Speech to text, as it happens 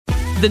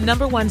The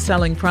number one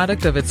selling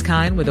product of its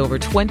kind with over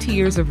 20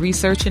 years of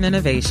research and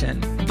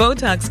innovation.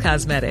 Botox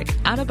Cosmetic,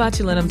 out of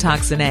botulinum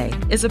toxin A,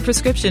 is a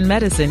prescription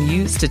medicine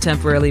used to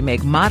temporarily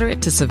make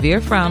moderate to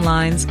severe frown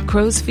lines,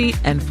 crow's feet,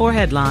 and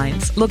forehead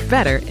lines look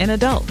better in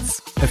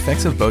adults.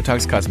 Effects of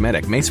Botox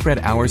Cosmetic may spread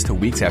hours to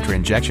weeks after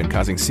injection,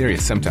 causing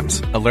serious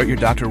symptoms. Alert your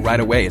doctor right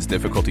away as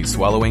difficulty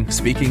swallowing,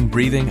 speaking,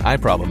 breathing, eye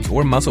problems,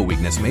 or muscle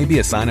weakness may be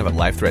a sign of a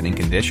life-threatening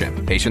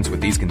condition. Patients with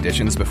these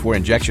conditions before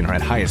injection are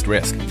at highest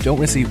risk. Don't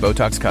receive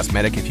Botox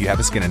Cosmetic if you have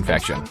a skin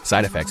infection.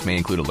 Side effects may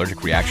include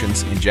allergic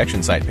reactions,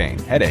 injection site pain,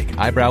 headache,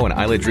 eyebrow and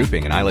eyelid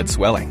drooping, and eyelid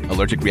swelling.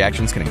 Allergic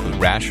reactions can include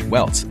rash,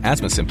 welts,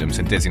 asthma symptoms,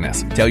 and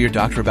dizziness. Tell your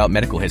doctor about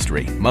medical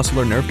history,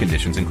 muscle or nerve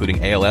conditions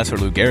including ALS or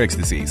Lou Gehrig's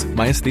disease,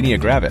 myasthenia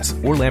gravis,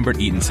 or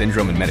Lambert-Eaton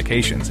syndrome and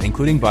medications,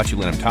 including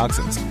botulinum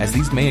toxins, as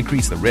these may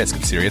increase the risk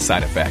of serious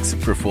side effects.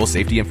 For full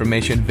safety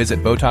information,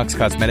 visit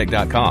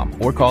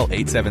BotoxCosmetic.com or call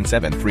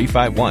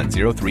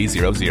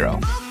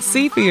 877-351-0300.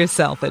 See for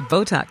yourself at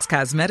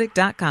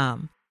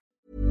BotoxCosmetic.com.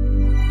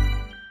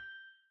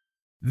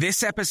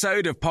 This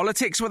episode of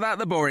Politics Without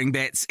the Boring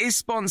Bits is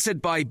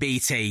sponsored by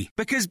BT,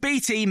 because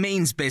BT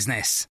means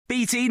business.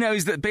 BT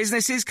knows that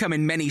businesses come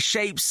in many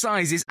shapes,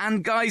 sizes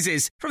and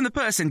guises, from the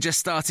person just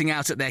starting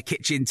out at their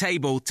kitchen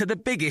table to the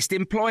biggest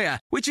employer,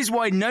 which is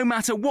why no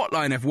matter what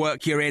line of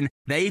work you're in,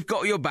 they've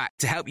got your back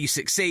to help you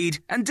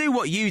succeed and do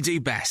what you do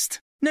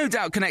best. No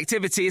doubt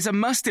connectivity is a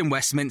must in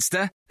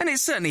Westminster, and it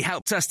certainly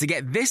helped us to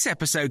get this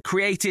episode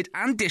created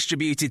and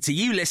distributed to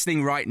you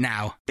listening right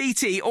now.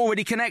 BT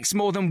already connects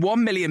more than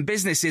 1 million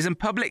businesses and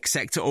public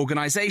sector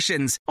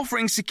organisations,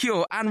 offering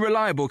secure and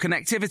reliable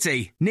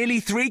connectivity.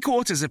 Nearly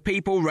 3/4 of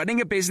people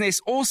running a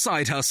business or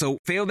side hustle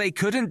feel they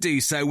couldn't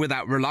do so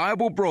without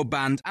reliable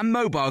broadband and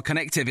mobile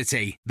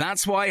connectivity.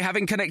 That's why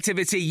having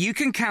connectivity you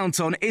can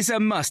count on is a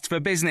must for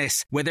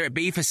business, whether it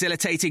be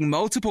facilitating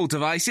multiple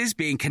devices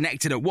being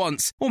connected at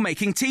once or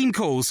making team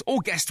calls or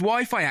guest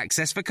Wi-Fi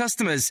access for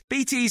customers.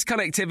 BT's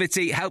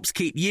connectivity helps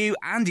keep you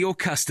and your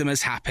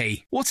customers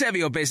happy. Whatever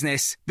your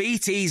business,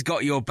 BT's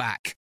got your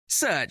back.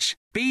 Search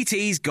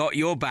BT's got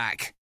your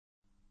back.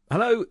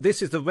 Hello,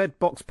 this is the Red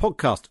Box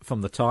podcast from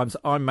The Times.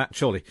 I'm Matt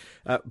Chorley,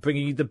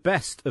 bringing you the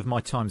best of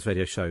my Times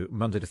radio show,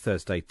 Monday to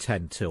Thursday,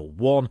 10 till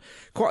 1.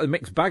 Quite a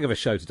mixed bag of a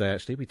show today,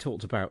 actually. We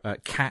talked about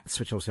cats,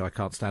 which obviously I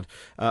can't stand.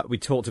 We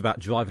talked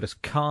about driverless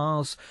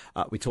cars.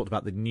 We talked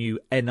about the new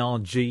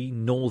NRG,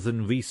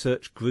 Northern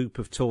Research Group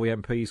of Tory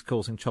MPs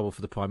causing trouble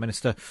for the Prime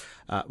Minister.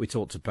 We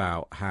talked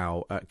about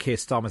how Keir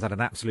Starmer's had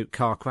an absolute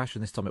car crash,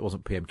 and this time it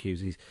wasn't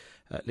PMQs. He's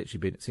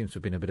it seems to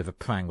have been a bit of a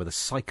prang with a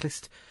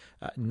cyclist.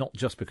 Not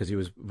just because he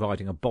was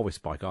riding a Boris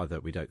bike either,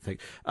 we don't think.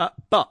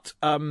 But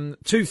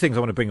two things I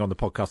want to bring on the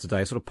podcast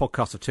today, a sort of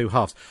podcast of two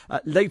halves.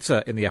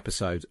 Later in the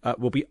episode,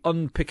 we'll be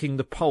unpicking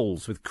the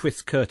polls with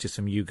Chris Curtis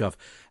from YouGov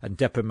and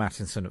Deborah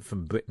Mattinson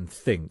from Britain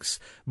Thinks.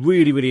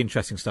 Really, really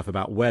interesting stuff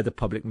about where the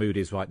public mood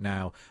is right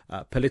now,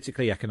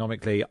 politically,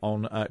 economically,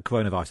 on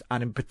coronavirus.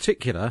 And in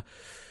particular,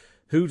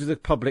 who do the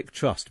public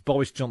trust,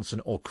 Boris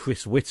Johnson or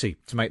Chris Whitty,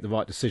 to make the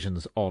right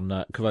decisions on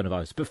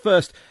coronavirus? But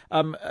first,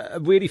 a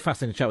really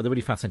fascinating chat with a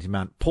really fascinating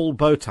man, Paul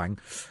Boateng,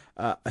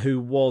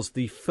 who was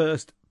the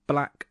first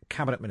black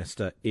cabinet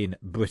minister in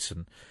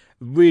Britain.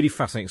 Really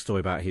fascinating story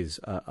about his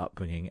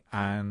upbringing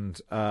and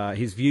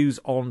his views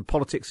on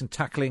politics and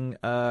tackling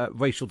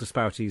racial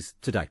disparities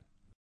today.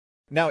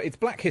 Now, it's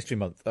Black History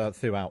Month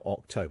throughout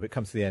October. It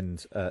comes to the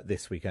end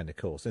this weekend, of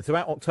course. And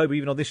throughout October,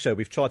 even on this show,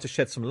 we've tried to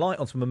shed some light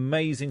on some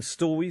amazing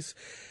stories,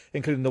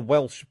 including the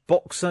Welsh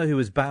boxer who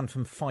was banned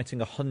from fighting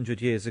 100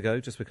 years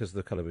ago just because of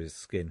the colour of his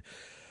skin,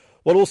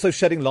 while also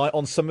shedding light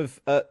on some of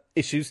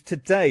issues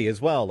today as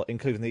well,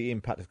 including the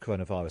impact of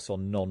coronavirus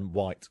on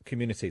non-white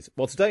communities.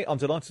 Well, today I'm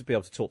delighted to be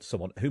able to talk to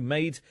someone who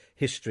made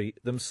history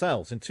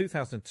themselves. In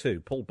 2002,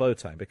 Paul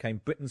Boateng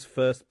became Britain's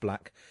first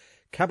black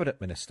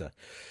cabinet minister,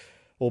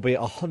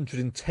 albeit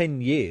 110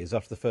 years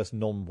after the first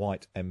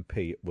non-white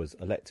MP was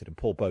elected. And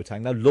Paul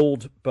Boateng, now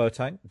Lord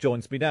Boateng,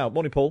 joins me now.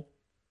 Morning, Paul.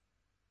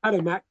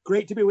 Hello, Matt.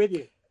 Great to be with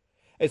you.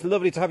 It's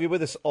lovely to have you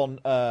with us on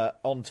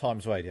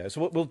Times Radio.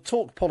 So we'll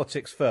talk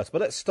politics first,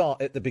 but let's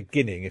start at the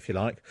beginning, if you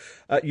like.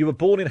 You were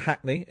born in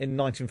Hackney in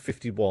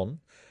 1951,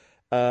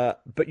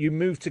 but you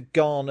moved to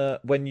Ghana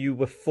when you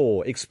were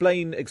 4.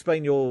 Explain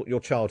your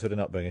childhood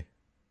and upbringing.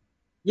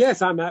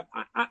 Yes, I'm a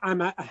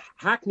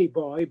Hackney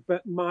boy,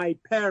 but my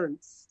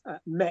parents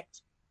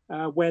met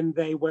when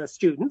they were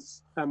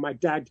students. My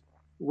dad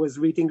was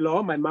reading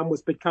law. My mum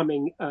was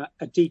becoming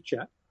a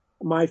teacher.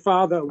 My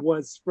father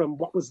was from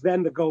what was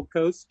then the Gold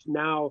Coast,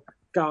 now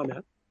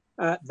Ghana.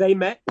 They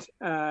met,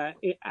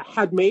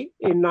 had me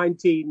in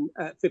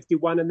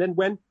 1951. And then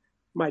when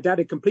my dad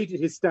had completed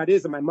his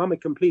studies and my mum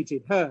had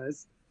completed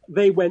hers,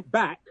 they went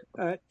back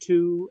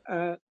to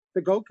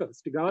the Gold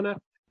Coast, to Ghana.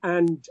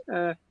 And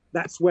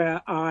that's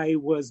where I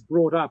was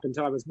brought up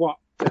until I was,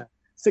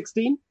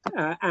 16?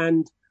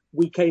 And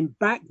we came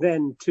back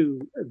then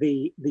to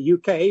the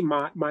UK.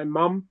 My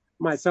mum,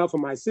 myself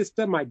and my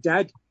sister. My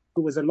dad,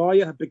 who was a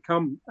lawyer, had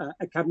become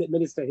a cabinet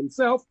minister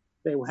himself.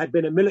 There had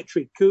been a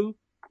military coup.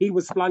 He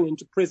was flung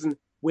into prison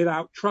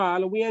without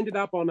trial, and we ended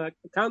up on a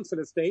council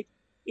estate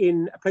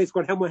in a place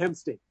called Hemel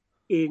Hempstead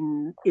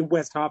in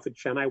West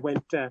Hertfordshire. And I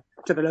went to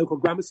the local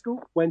grammar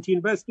school, went to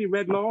university,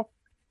 read law,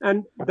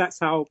 and that's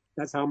how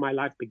my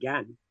life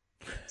began.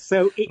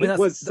 So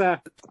that's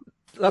a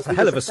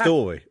hell of a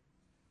story.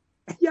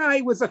 Yeah,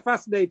 it was a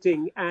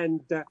fascinating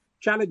and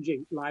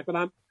challenging life,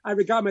 and I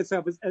regard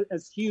myself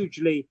as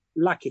hugely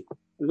lucky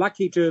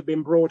to have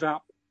been brought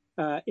up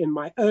in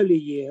my early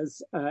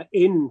years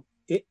in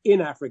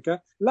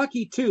Africa.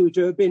 Lucky too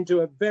to have been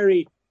to a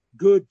very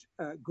good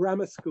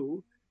grammar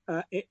school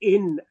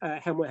in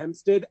Hemel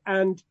Hempstead,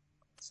 and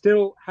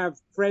still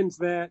have friends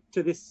there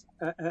to this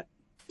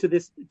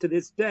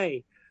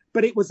day.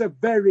 But it was a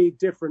very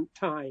different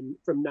time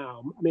from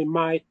now. I mean,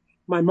 my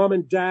mum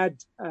and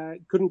dad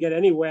couldn't get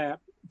anywhere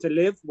to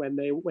live when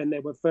they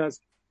were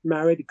first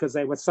married, because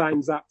there were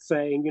signs up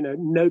saying,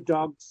 no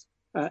dogs,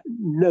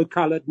 no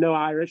coloured, no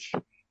Irish.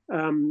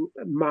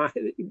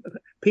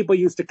 People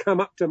used to come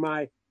up to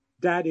my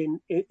dad in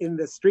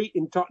the street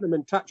in Tottenham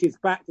and touch his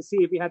back to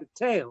see if he had a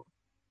tail.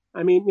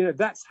 I mean,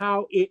 that's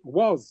how it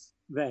was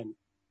then.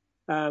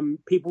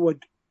 People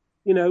would,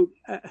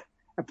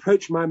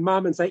 approach my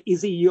mum and say,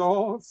 "Is he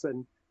yours?"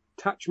 and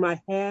touch my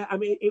hair. I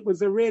mean, it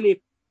was a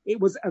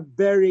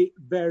very,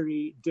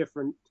 very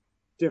different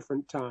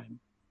time.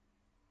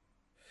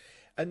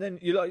 And then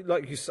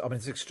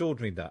it's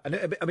extraordinary that.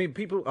 And I mean,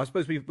 people, I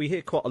suppose we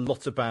hear quite a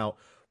lot about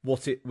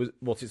what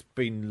it's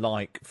been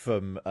like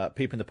from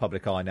people in the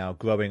public eye now,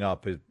 growing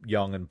up as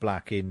young and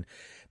black in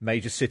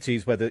major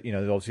cities, whether,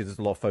 obviously there's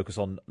a lot of focus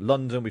on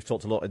London. We've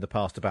talked a lot in the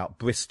past about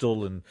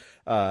Bristol and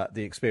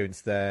the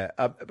experience there.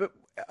 But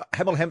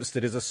Hemel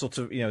Hempstead is a sort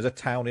of, is a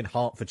town in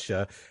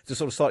Hertfordshire. It's a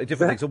sort of slightly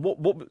different thing. So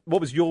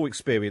what was your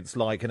experience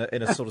like in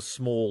a sort of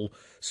small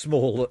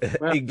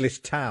English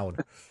town?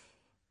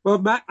 Well,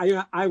 Matt,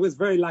 I was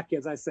very lucky,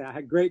 as I say. I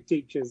had great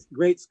teachers,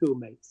 great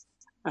schoolmates,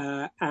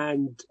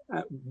 and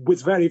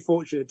was very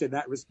fortunate in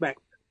that respect.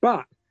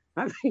 But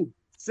having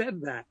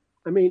said that,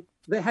 I mean,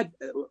 they had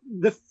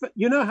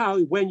how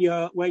when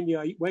you're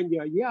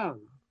young,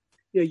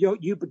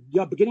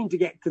 you're beginning to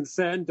get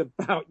concerned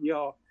about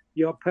your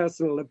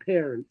personal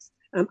appearance,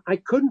 and I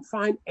couldn't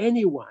find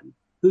anyone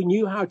who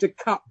knew how to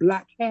cut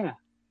black hair.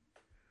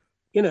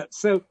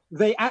 So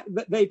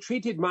they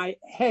treated my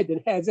head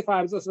and hair as if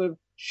I was a sort of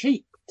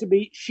sheep, to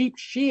be sheep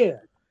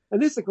sheared,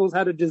 and this, of course,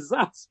 had a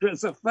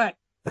disastrous effect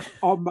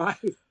on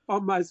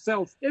my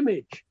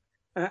self-image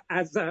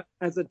as a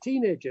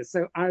teenager.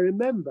 So I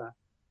remember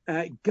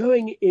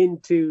going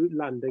into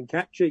London,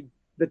 catching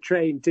the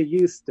train to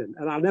Euston,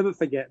 and I'll never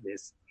forget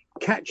this,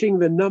 catching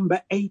the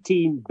number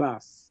 18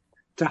 bus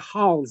to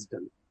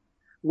Harlesden,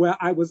 where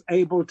I was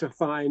able to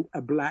find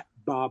a black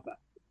barber.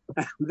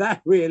 And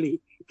that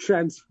really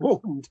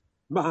transformed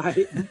my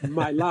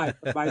life,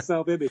 my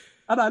self-image.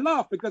 And I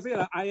laugh because,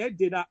 I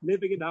ended up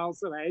living in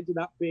Harlesden. I ended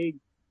up being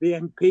the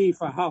MP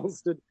for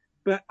Harlesden.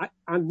 But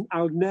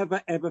I'll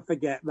never, ever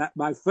forget that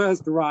my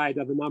first ride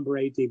on the number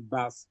 18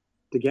 bus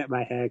to get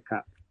my hair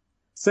cut.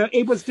 So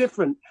it was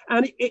different.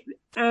 And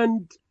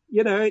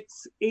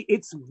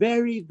it's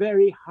very,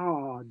 very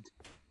hard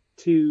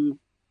to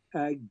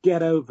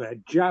get over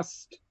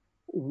just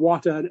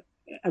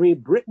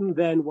Britain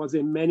then was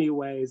in many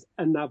ways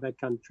another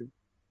country.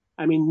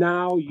 I mean,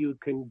 now you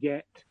can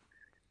get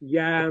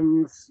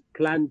yams,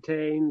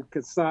 plantain,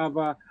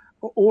 cassava,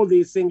 all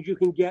these things. You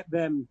can get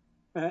them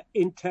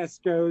in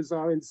Tesco's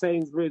or in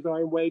Sainsbury's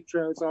or in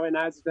Waitrose or in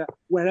Asda,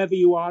 wherever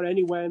you are,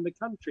 anywhere in the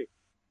country.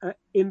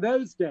 In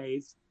those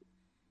days,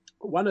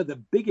 one of the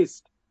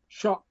biggest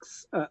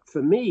shocks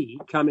for me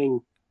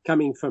coming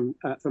from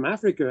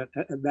Africa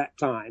at that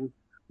time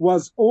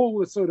was all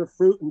the sort of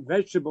fruit and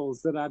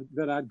vegetables that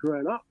I'd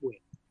grown up with,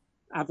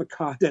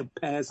 avocado,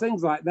 pears,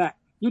 things like that.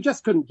 You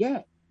just couldn't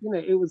get.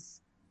 It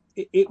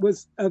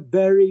was a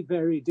very,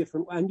 very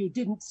different, and you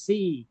didn't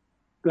see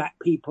black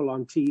people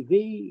on TV.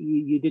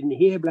 You didn't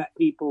hear black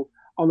people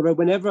on the road.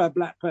 Whenever a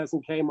black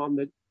person came on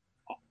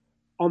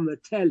the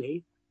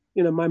telly,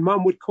 my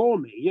mum would call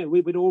me. We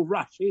would all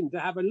rush in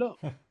to have a look.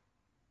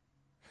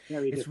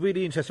 It's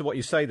really interesting what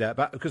you say there,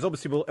 because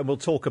obviously we'll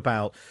talk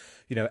about,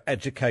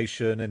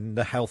 education and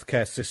the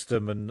healthcare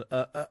system and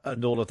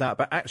all of that.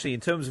 But actually,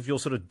 in terms of your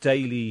sort of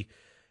daily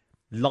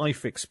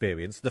life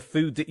experience, the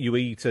food that you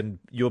eat and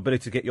your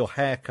ability to get your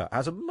hair cut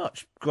has a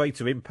much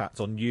greater impact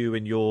on you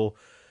and your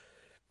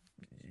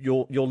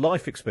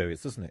life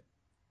experience, doesn't it?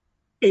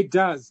 It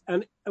does.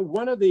 And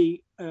one of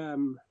the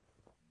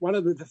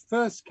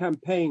first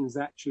campaigns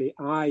actually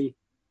I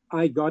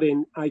got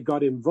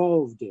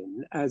involved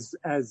in as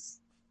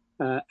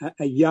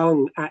a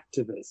young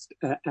activist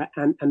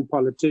and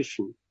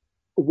politician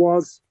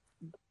was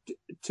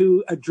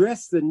to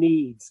address the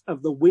needs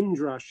of the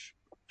Windrush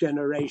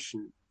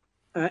generation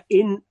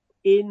in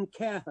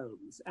care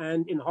homes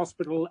and in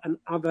hospital and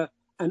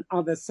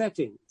other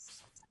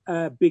settings,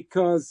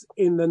 because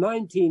in the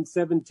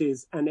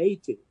 1970s and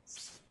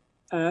 80s,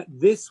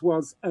 this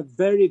was a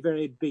very,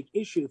 very big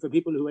issue for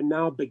people who are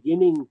now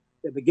beginning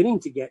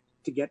to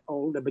get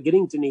old, are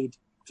beginning to need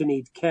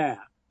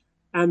care.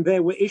 And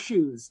there were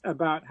issues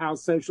about how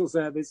social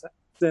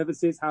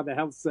services, how the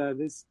health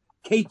service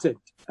catered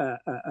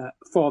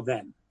for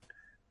them.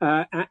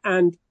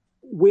 And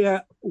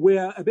we're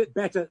a bit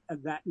better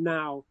at that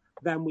now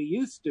than we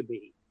used to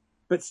be.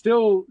 But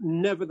still,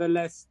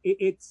 nevertheless,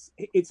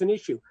 it's an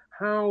issue.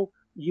 How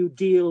you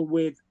deal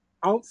with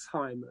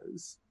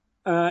Alzheimer's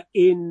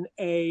in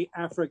a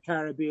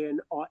Afro-Caribbean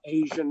or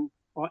Asian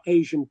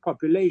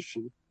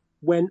population,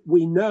 when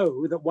we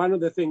know that one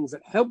of the things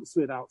that helps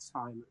with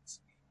Alzheimer's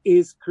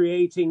is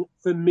creating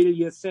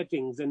familiar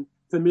settings and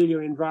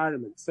familiar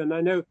environments. And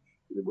I know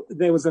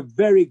there was a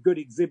very good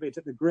exhibit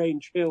at the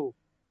Grange Hill,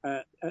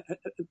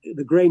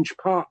 the Grange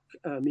Park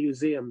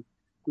Museum,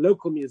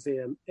 local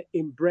museum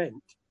in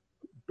Brent,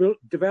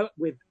 developed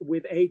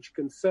with Age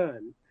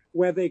Concern,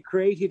 where they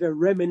created a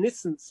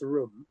reminiscence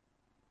room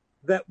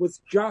that was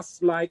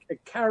just like a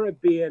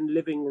Caribbean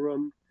living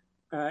room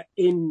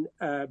in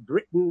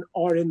Britain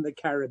or in the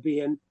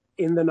Caribbean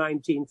in the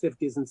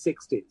 1950s and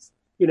 60s.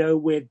 You know,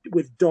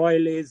 with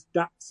doilies,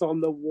 ducks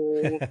on the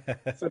wall,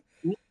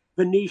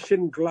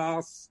 Venetian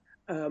glass,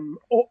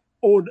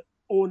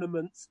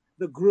 ornaments,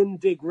 the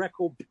Grundig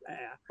record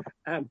player,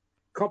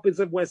 copies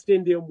of West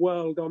Indian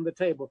World on the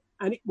table.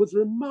 And it was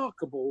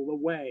remarkable the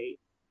way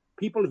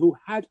people who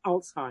had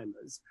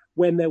Alzheimer's,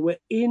 when they were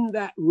in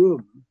that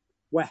room,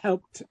 were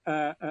helped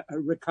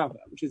recover,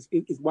 which is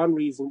one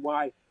reason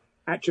why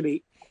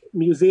actually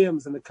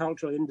museums and the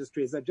cultural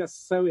industries are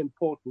just so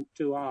important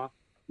to our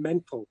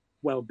mental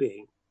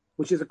well-being,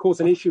 which is, of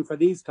course, an issue for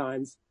these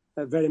times,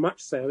 very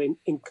much so in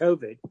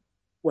COVID,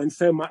 when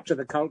so much of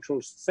the cultural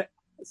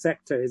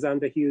sector is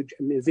under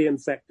museum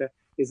sector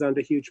is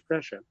under huge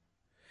pressure.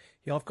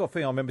 Yeah, I've got a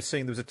feeling I remember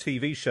seeing there was a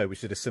TV show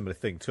which did a similar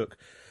thing, took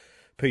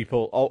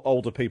people,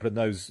 older people and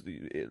those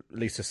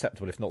least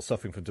susceptible, if not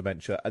suffering from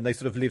dementia, and they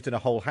sort of lived in a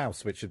whole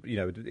house, which, you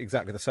know,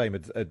 exactly the same,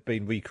 had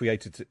been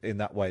recreated in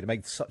that way. It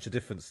made such a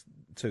difference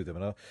to them,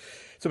 and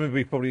something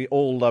we probably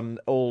all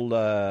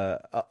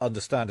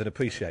understand and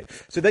appreciate.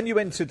 So then you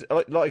entered,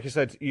 like you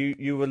said,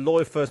 you were a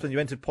lawyer first, then you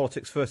entered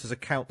politics first as a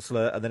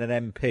councillor and then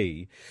an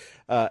MP.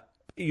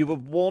 You were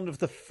one of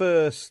the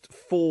first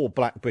 4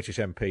 black British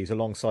MPs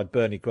alongside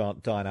Bernie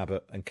Grant, Diane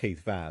Abbott and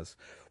Keith Vaz.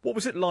 What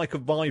was it like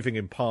arriving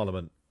in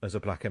Parliament as a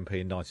black MP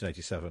in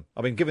 1987?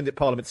 I mean, given that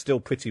Parliament's still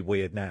pretty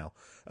weird now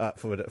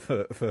for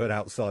an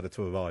outsider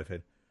to arrive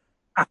in.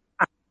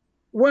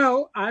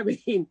 Well, I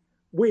mean,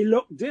 we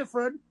looked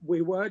different.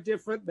 We were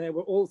different. There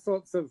were all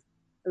sorts of...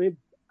 I mean,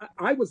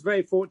 I was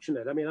very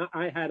fortunate. I mean,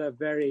 I had a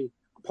very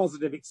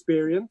positive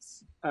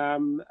experience.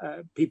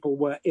 People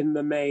were, in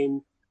the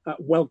main,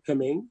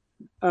 welcoming.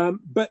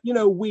 But, you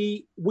know,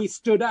 we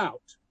stood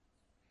out.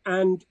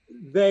 And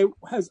there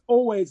has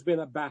always been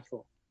a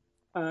battle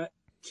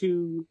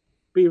to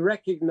be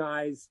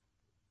recognized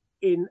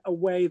in a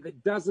way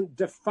that doesn't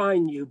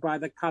define you by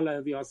the color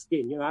of your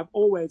skin. You know, I've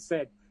always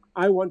said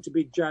I want to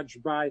be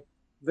judged by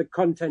the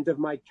content of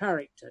my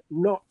character,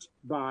 not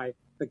by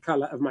the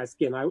color of my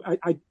skin.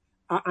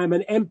 I'm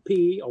an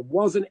MP, or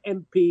was an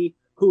MP,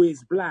 who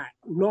is black,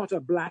 not a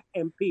black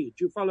MP.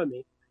 Do you follow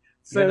me?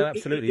 So yeah, no,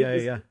 absolutely.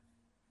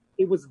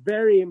 It was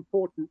very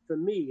important for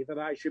me that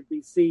I should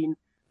be seen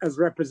as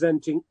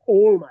representing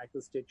all my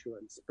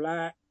constituents,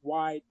 black,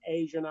 white,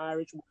 Asian,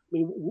 Irish, I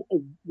mean,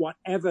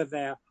 whatever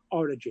their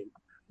origin.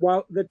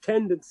 While the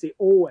tendency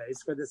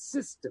always for the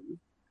system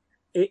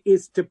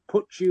is to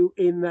put you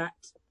in that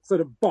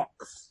sort of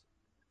box.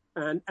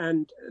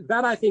 And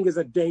that, I think, is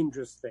a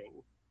dangerous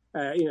thing,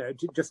 you know,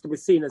 just to be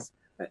seen as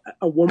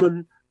a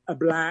woman, a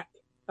black,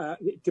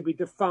 to be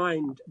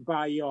defined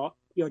by your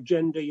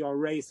gender, your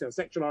race, your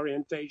sexual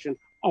orientation,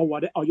 or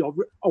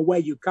where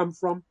you come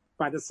from,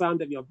 by the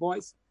sound of your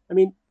voice. I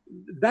mean,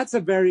 that's a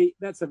very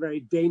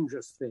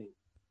dangerous thing,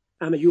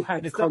 and you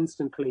had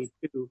constantly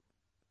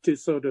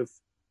to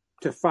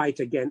fight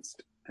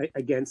against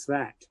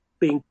that,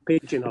 being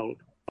pigeonholed.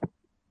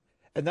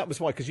 And that was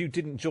why, because you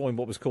didn't join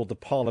what was called the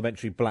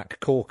Parliamentary Black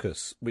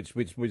Caucus, which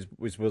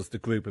was the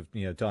group of,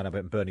 you know, Diane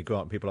Abbott and Bernie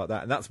Grant and people like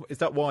that. And is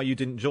that why you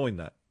didn't join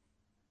that?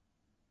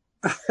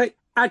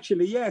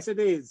 Actually, yes, it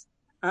is.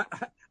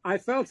 I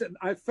felt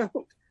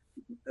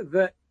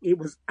that it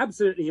was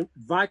absolutely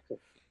vital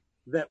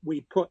that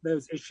we put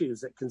those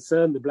issues that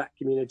concern the black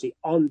community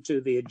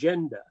onto the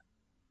agenda.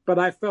 But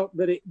I felt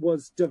that it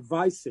was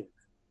divisive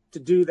to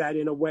do that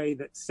in a way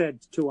that said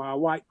to our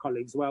white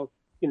colleagues, well,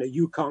 you know,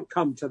 you can't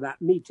come to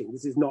that meeting.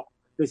 This is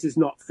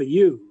not for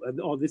you,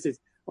 or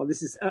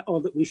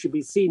that we should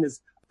be seen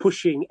as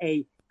pushing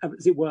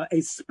as it were,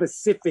 a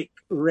specific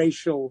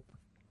racial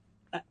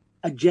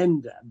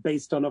agenda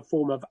based on a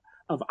form of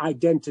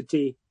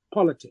identity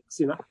politics.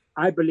 You know,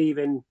 I believe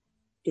in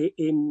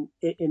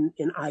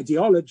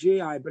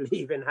ideology. I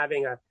believe in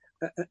having a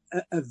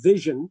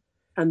vision,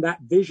 and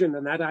that vision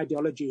and that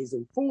ideology is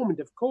informed,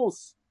 of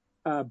course,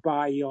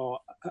 by your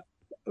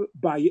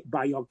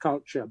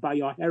culture, by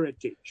your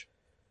heritage,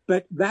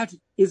 but that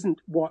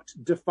isn't what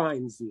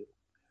defines you.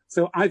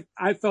 So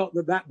I felt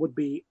that would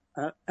be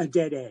a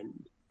dead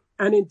end,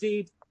 and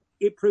indeed,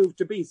 it proved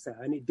to be so,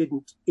 and it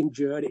didn't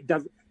endure.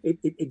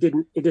 It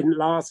didn't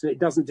last, and it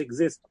doesn't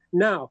exist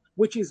now.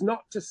 Which is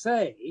not to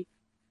say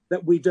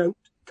that we don't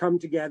come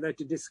together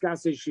to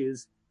discuss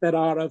issues that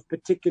are of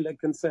particular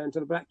concern to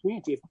the black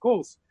community. Of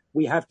course,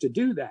 we have to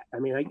do that. I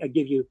mean, I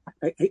give you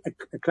a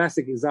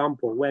classic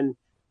example. When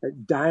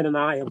Diane and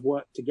I have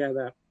worked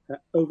together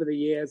over the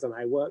years, and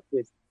I worked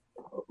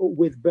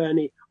with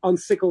Bernie on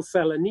sickle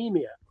cell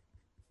anemia.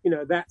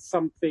 That's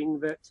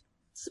something that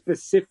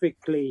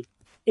specifically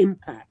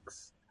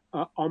impacts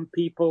on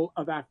people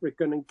of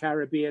African and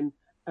Caribbean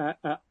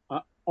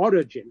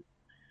origin.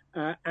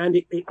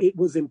 And it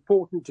was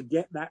important to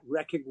get that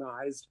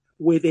recognized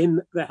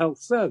within the health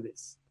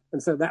service.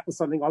 And so that was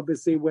something,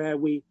 obviously, where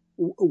we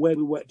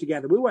worked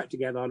together. We worked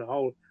together on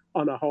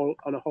a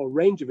whole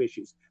range of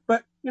issues.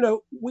 But,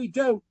 we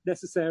don't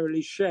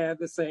necessarily share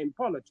the same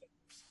politics.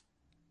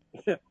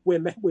 we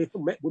met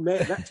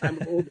at that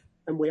time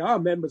and we are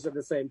members of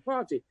the same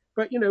party.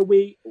 But,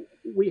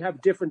 we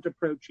have different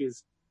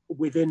approaches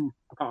within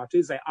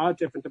parties. There are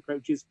different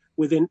approaches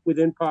within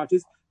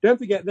parties. Don't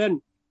forget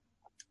then,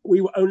 we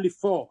were only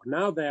 4.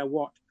 Now there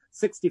are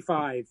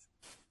 65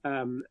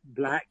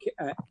 black,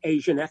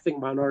 Asian ethnic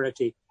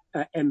minority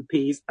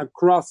MPs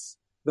across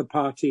the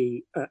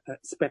party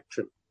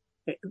spectrum.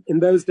 In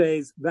those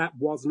days, that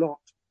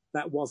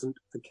wasn't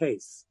the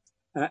case.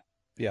 I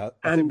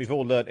think we've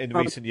all learned in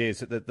recent years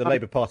that the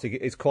Labour Party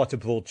is quite a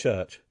broad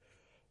church.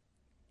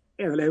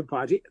 Yeah, the Labour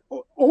Party,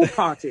 all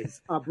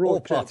parties are broad.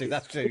 All parties,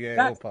 that's true.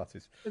 Yeah, all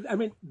parties. I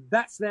mean,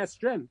 that's their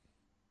strength,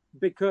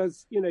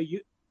 because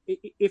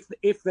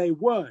if they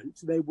weren't,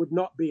 they would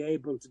not be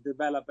able to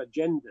develop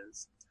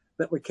agendas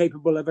that were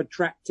capable of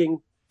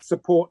attracting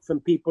support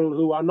from people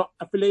who are not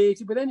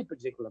affiliated with any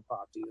particular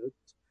party.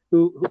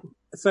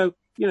 So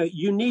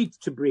you need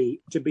to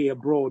be a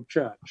broad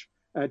church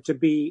to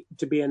be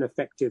an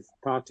effective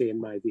party, in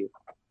my view.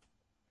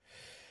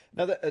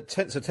 Now,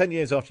 10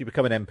 years after you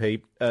become an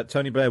MP,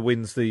 Tony Blair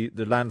wins the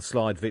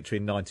landslide victory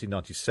in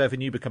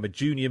 1997. You become a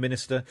junior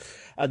minister.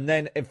 And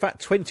then, in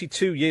fact,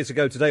 22 years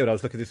ago today, when I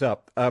was looking this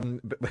up,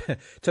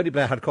 Tony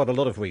Blair had quite a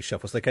lot of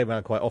reshuffles. They came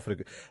around quite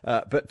often.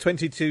 But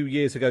 22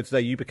 years ago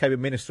today, you became a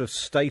Minister of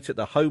State at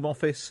the Home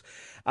Office.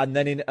 And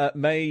then in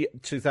May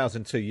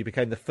 2002, you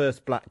became the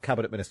first black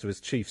cabinet minister as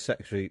Chief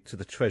Secretary to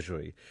the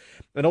Treasury.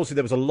 And obviously,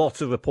 there was a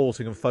lot of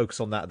reporting and focus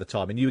on that at the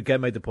time. And you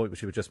again made the point,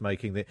 which you were just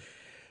making, that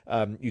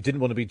you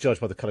didn't want to be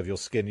judged by the colour of your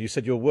skin. You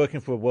said you're working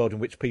for a world in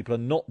which people are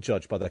not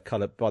judged by their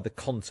colour, by the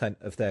content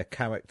of their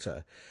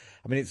character.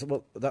 I mean,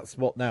 that's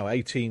what now,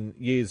 18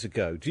 years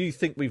ago. Do you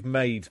think we've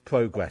made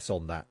progress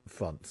on that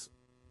front?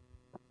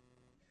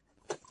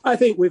 I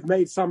think we've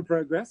made some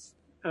progress,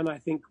 and I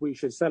think we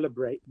should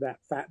celebrate that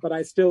fact. But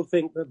I still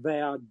think that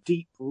there are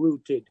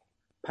deep-rooted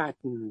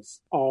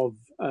patterns of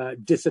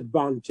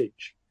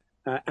disadvantage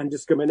and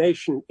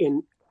discrimination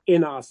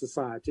in our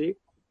society.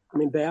 I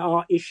mean, there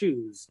are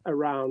issues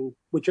around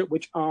which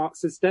are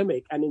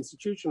systemic and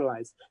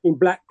institutionalized. I mean,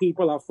 black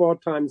people are 4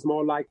 times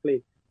more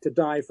likely to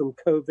die from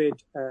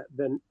COVID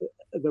than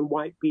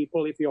white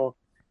people. If you're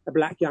a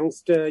black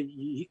youngster,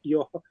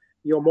 you're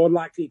more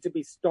likely to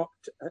be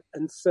stopped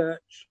and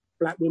searched.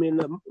 Black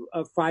women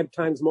are 5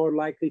 times more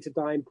likely to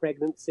die in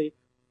pregnancy.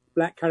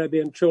 Black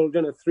Caribbean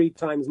children are 3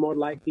 times more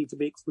likely to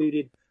be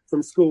excluded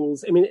from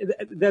schools. I mean,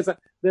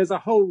 there's a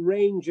whole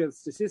range of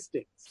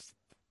statistics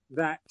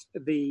that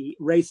the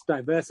race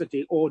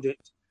diversity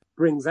audit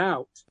brings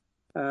out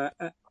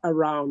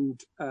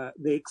around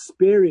the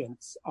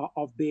experience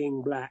of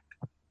being black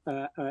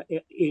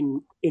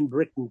in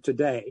Britain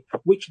today,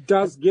 which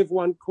does give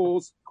one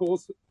cause for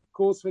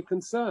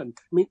concern.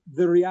 I mean,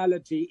 the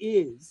reality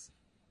is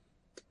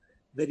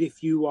that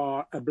if you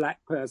are a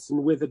black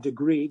person with a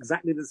degree,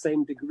 exactly the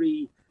same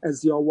degree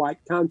as your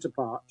white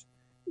counterpart,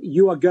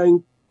 you are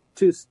going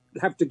to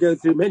have to go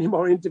through many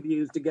more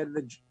interviews to get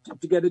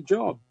a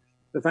job.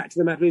 The fact of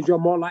the matter is, you're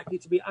more likely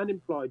to be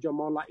unemployed. You're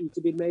more likely to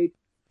be made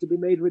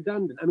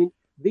redundant. I mean,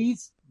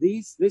 this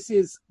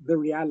is the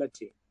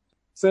reality.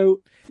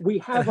 So we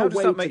have. And how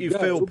does that make you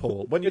feel,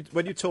 Paul? When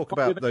you talk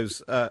about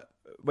those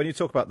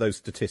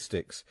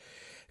statistics,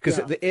 because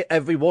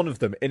every one of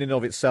them, in and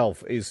of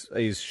itself,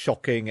 is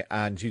shocking,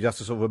 and you have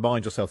to sort of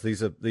remind yourself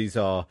these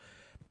are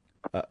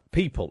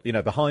people.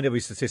 Behind every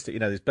statistic,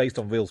 is based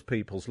on real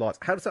people's lives.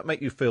 How does that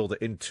make you feel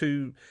that in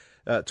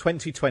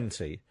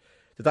 2020?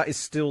 That is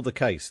still the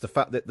case. The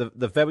fact that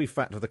the very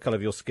fact of the colour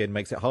of your skin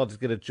makes it harder to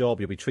get a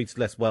job. You'll be treated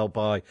less well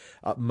by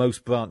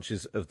most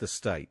branches of the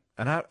state.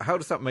 And how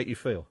does that make you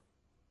feel?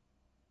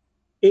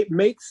 It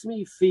makes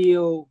me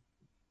feel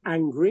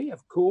angry,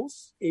 of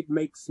course. It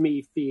makes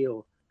me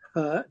feel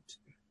hurt.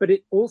 But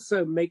it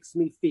also makes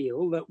me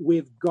feel that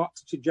we've got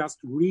to just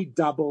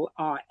redouble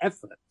our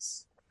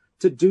efforts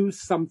to do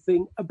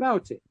something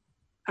about it.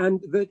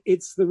 And that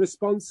it's the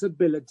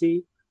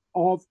responsibility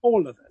of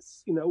all of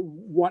us,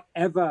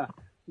 whatever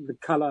the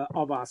colour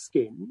of our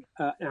skin,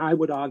 and I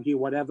would argue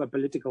whatever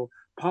political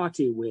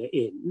party we're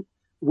in,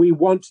 we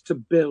want to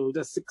build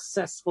a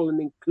successful and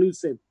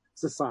inclusive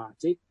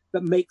society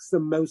that makes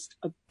the most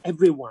of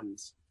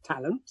everyone's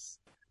talents,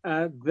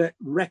 that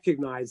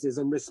recognizes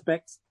and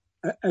respects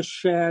a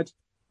shared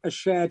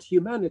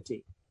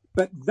humanity.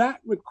 But that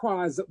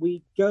requires that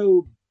we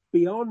go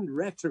beyond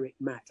rhetoric,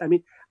 Matt. I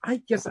mean, I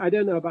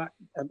don't know about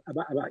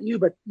you,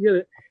 but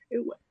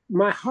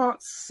my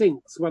heart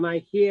sinks when I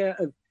hear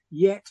of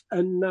yet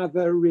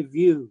another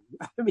review.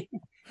 I mean,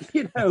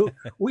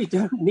 we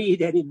don't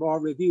need any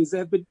more reviews. There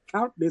have been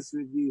countless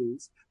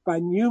reviews by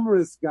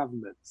numerous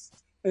governments.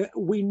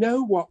 We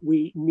know what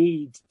we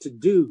need to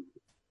do,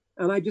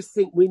 and I just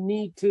think we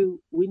need to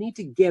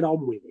get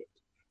on with it.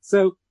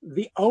 So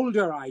the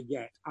older I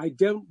get, I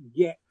don't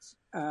get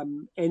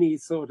any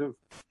sort of.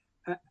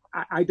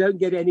 I don't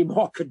get any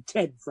more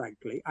content,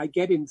 frankly. I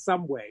get, in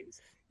some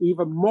ways,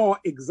 even more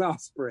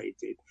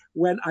exasperated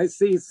when I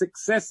see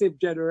successive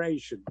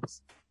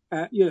generations,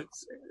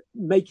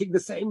 making the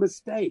same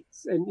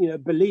mistakes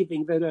and,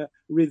 believing that a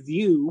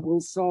review will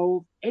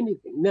solve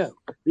anything. No,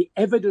 the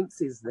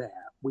evidence is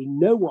there. We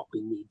know what we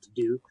need to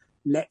do.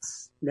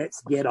 Let's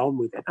get on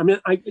with it. I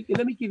mean,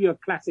 let me give you a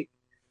classic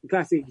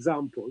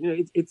example.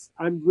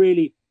 I'm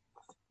really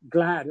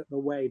glad at the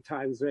way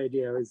Times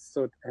Radio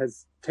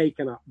has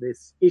taken up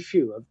this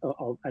issue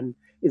of and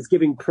is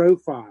giving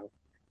profile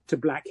to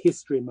Black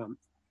History Month.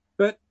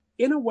 But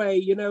in a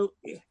way,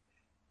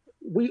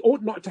 we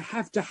ought not to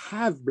have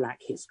Black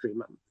History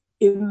Month,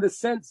 in the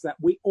sense that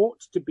we ought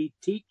to be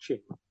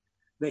teaching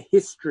the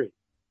history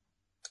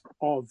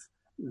of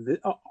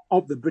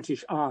the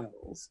British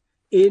Isles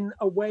in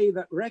a way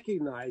that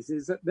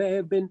recognizes that there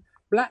have been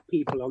Black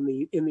people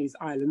in these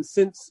islands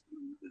since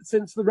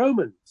the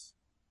Romans.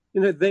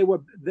 They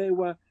were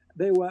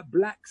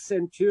Black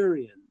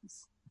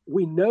centurions.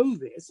 We know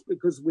this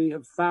because we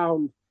have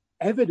found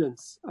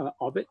evidence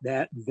of it.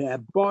 Their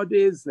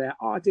bodies, their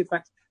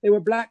artifacts. They were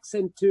Black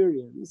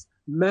centurions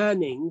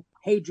manning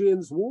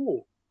Hadrian's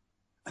Wall.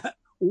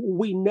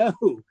 We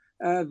know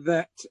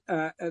that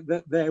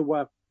there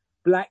were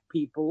Black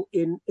people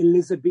in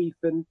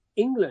Elizabethan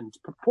England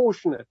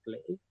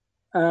proportionately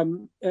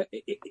on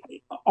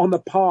a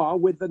par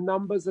with the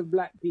numbers of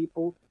Black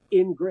people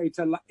in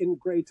Greater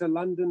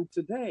London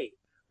today.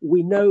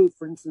 We know,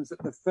 for instance,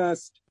 that the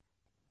first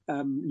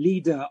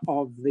leader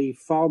of the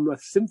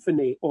Falmouth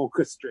Symphony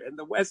Orchestra in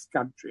the West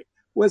Country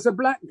was a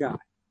Black guy,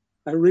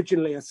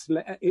 originally a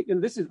slave.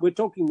 And we're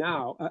talking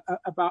now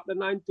about the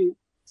 19th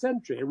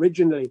century.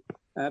 Originally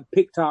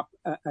picked up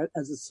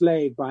as a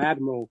slave by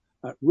Admiral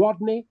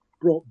Rodney,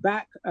 brought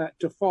back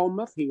to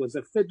Falmouth. He was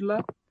a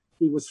fiddler.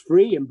 He was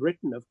free in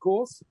Britain, of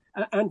course,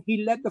 and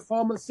he led the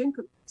Falmouth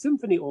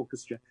Symphony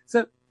Orchestra.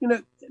 So,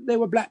 there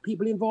were Black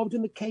people involved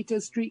in the Cato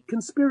Street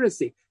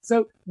conspiracy.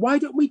 So why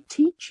don't we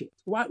teach it?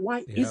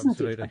 Why isn't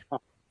absolutely. It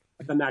part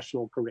of the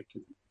national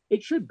curriculum?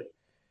 It should be.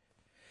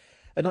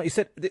 And like you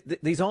said,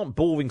 these aren't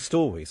boring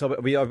stories.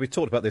 We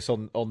talked about this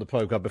on the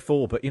programme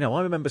before, but,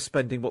 I remember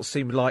spending what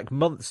seemed like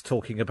months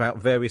talking about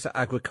various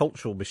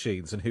agricultural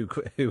machines and who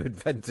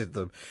invented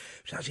them,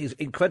 which actually is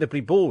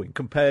incredibly boring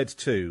compared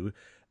to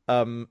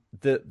the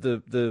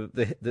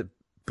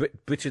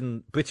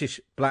British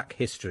Black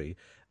history.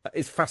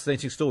 It's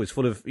fascinating stories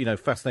full of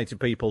fascinating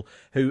people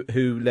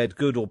who led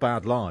good or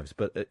bad lives.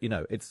 But it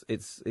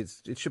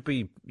should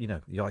be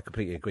I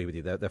completely agree with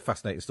you. They're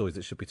fascinating stories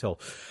that should be told.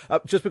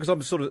 Just because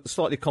I'm sort of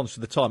slightly conscious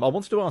of the time, I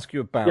wanted to ask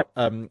you about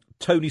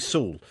Tony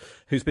Sewell,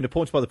 who's been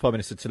appointed by the Prime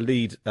Minister to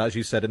lead, as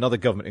you said, another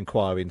government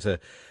inquiry into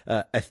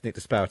ethnic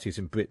disparities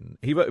in Britain.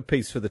 He wrote a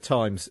piece for the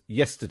Times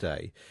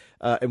yesterday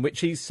in which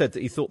he said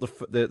that he thought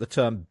the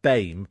term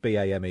BAME,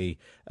 B-A-M-E,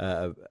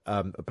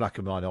 black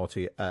and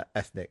minority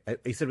ethnic,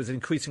 he said it was an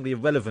increasingly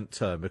irrelevant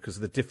term because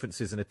of the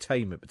differences in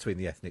attainment between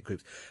the ethnic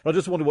groups. And I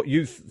just wonder what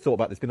you thought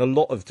about this. There's been a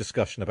lot of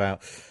discussion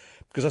about,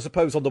 because I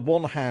suppose on the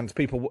one hand,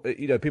 people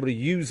are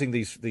using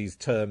these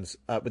terms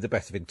with the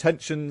best of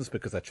intentions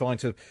because they're trying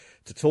to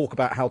talk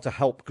about how to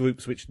help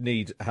groups which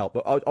need help.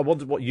 But I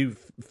wondered what you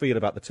feel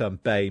about the term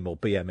BAME or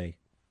BME.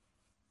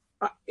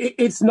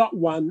 It's not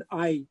one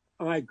I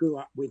grew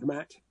up with,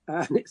 Matt,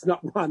 and it's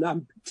not one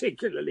I'm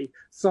particularly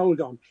sold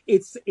on.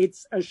 It's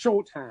a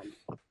shorthand,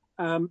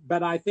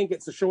 but I think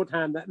it's a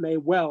shorthand that may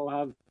well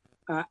have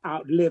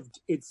outlived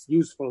its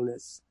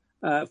usefulness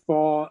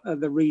for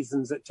the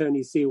reasons that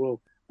Tony Sewell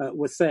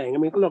was saying. I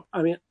mean, look,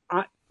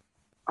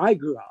 I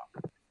grew up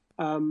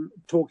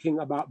talking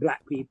about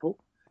Black people,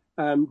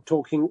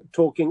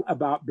 talking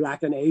about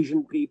Black and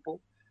Asian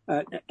people,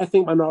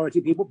 ethnic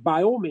minority people,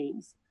 by all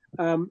means.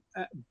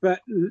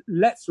 But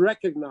let's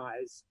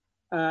recognize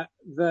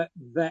that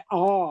there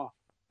are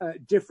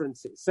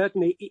differences.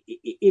 Certainly,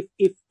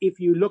 if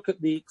you look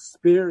at the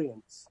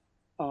experience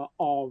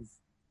of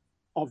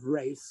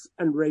race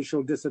and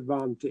racial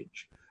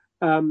disadvantage,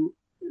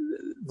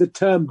 the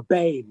term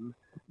BAME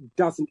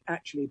doesn't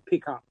actually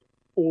pick up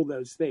all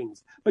those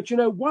things. But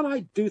what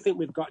I do think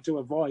we've got to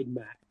avoid,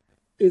 Matt,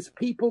 is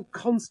people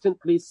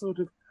constantly sort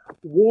of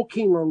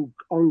walking on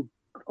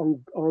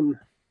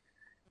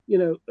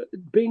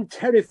being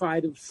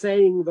terrified of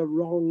saying the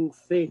wrong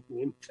thing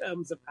in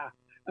terms of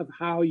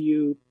how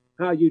you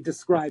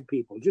describe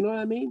people. Do you know what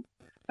I mean?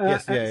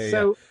 Yes, yeah.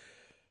 So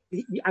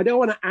I don't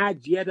want to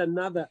add yet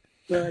another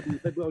burden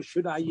for, well,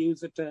 should I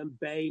use the term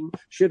BAME?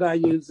 Should I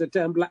use the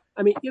term black?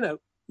 I mean,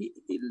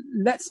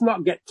 let's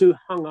not get too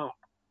hung up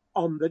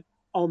on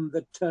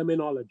the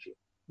terminology.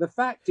 The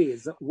fact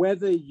is that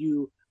whether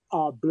you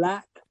are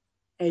black,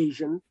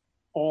 Asian,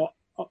 or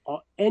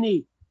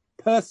any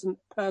person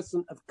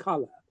of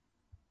color,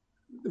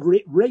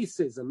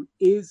 racism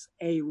is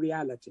a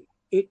reality.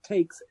 It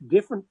takes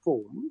different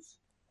forms,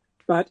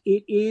 but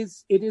it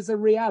is a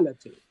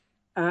reality.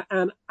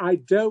 And I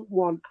don't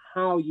want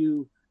how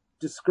you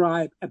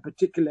describe a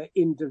particular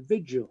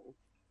individual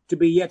to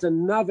be yet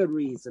another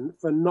reason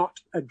for not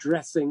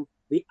addressing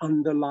the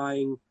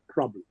underlying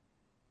problem.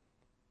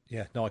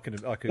 Yeah, no, I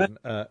can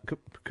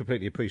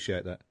completely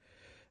appreciate that.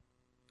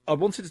 I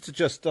wanted to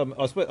just,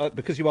 I suppose,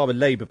 because you are a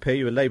Labour peer,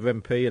 you're a Labour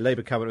MP, a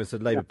Labour cabinet minister, a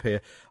Labour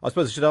peer. I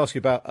suppose I should ask you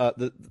about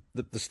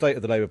the state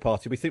of the Labour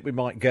Party. We think we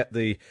might get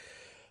the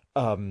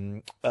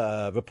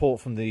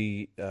report from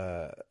the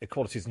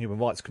Equalities and Human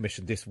Rights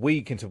Commission this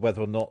week into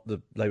whether or not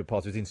the Labour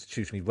Party is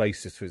institutionally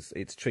racist for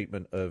its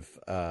treatment of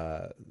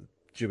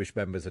Jewish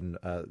members and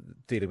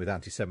dealing with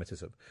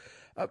anti-Semitism.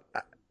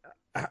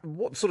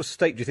 What sort of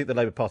state do you think the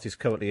Labour Party is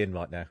currently in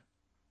right now?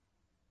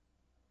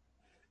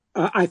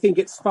 I think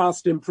it's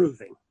fast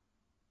improving.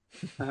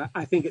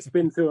 I think it's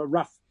been through a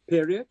rough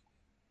period.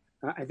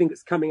 I think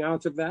it's coming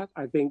out of that.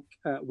 I think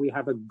we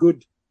have a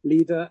good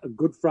leader, a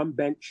good front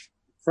bench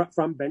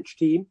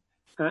team,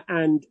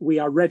 and we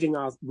are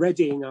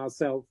readying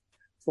ourselves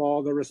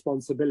for the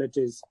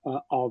responsibilities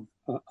of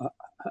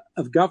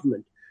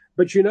government.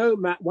 But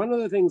Matt, one of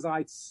the things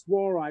I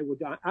swore I would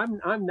do,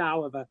 I'm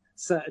now of a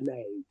certain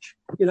age.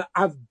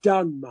 I've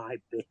done my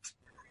bit.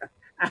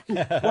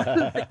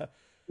 And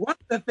one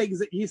of the things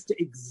that used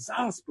to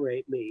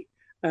exasperate me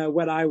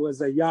when I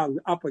was a young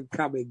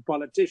up-and-coming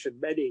politician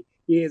many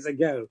years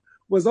ago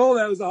was all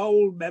those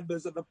old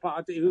members of the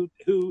party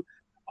who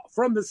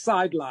from the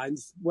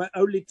sidelines were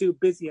only too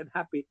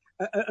happy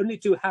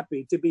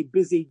to be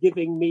busy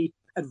giving me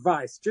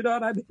advice. Do you know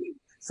what I mean?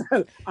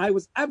 So I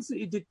was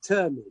absolutely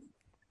determined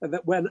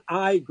that when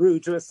I grew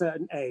to a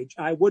certain age,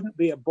 I wouldn't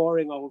be a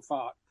boring old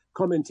fart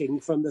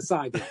commenting from the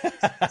sidelines.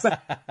 So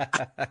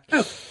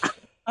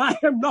I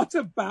am not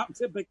about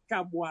to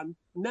become one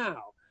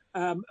now.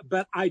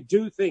 But I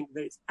do think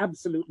that it's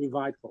absolutely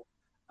vital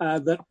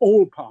that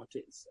all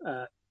parties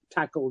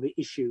tackle the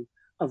issue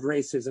of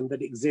racism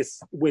that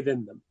exists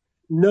within them.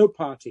 No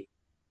party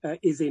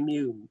is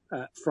immune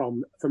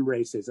from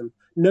racism.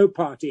 No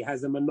party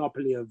has a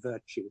monopoly of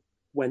virtue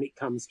when it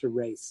comes to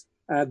race.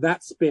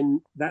 That's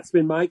been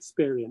my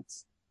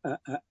experience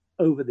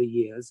over the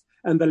years,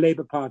 and the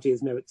Labour Party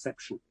is no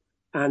exception.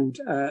 And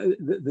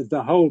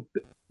the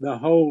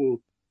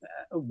whole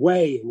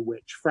way in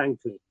which,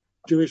 frankly,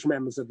 Jewish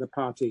members of the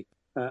party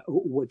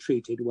were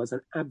treated was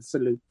an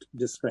absolute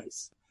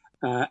disgrace,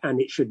 and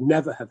it should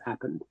never have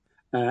happened.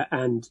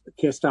 And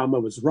Keir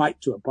Starmer was right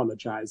to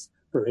apologise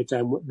for it,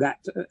 and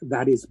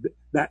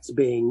that's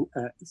being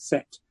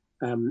set.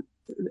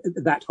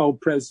 That whole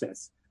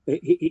process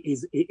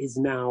is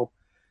now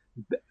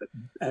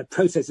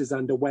processes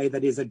underway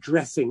that is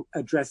addressing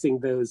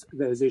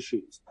those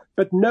issues.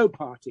 But no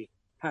party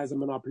has a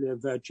monopoly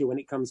of virtue when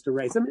it comes to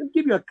race. I'll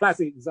give you a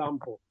classic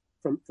example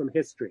from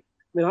history.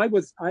 I mean,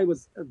 I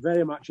was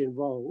very much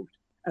involved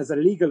as a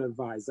legal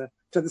advisor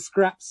to the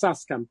Scrap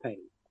Sus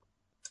campaign,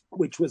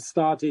 which was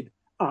started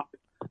up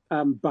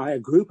by a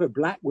group of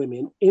black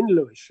women in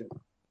Lewisham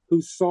who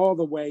saw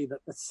the way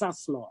that the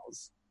Sus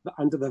laws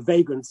under the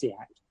Vagrancy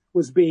Act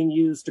was being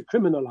used to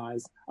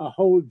criminalize a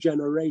whole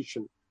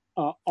generation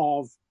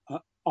of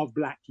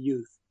black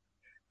youth.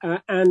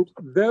 And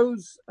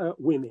those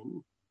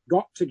women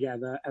got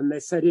together and they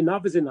said,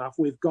 enough is enough,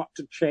 we've got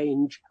to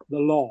change the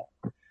law.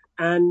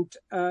 And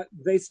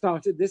they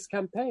started this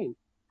campaign.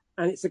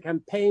 And it's a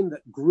campaign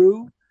that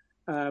grew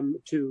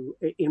to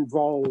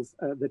involve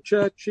the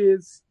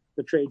churches,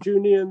 the trade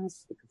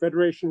unions, the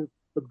Confederation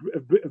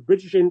of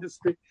British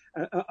Industry,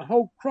 a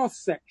whole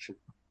cross-section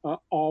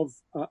of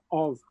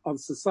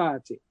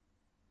society.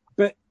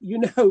 But,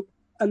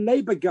 a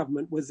Labour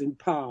government was in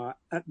power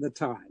at the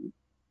time.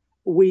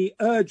 We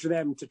urged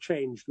them to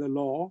change the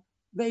law.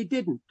 They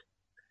didn't.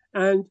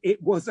 And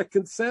it was a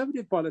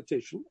Conservative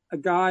politician, a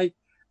guy,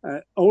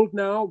 old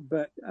now,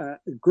 but a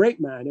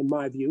great man, in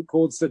my view,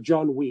 called Sir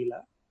John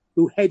Wheeler,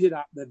 who headed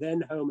up the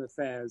then Home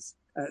Affairs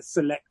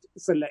Select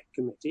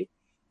Committee.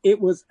 It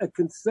was a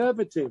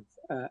Conservative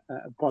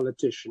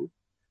politician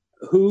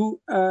who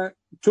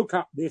took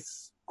up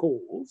this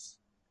cause,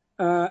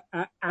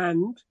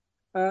 and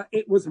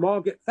it was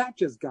Margaret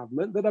Thatcher's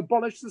government that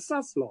abolished the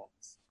Sus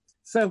laws.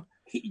 So,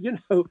 you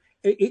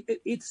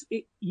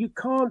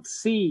can't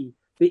see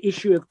the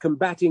issue of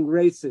combating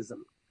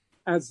racism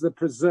as the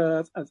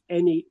preserve of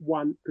any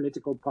one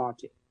political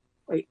party.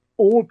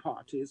 All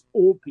parties,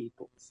 all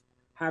peoples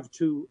have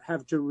to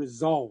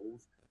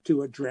resolve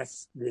to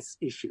address this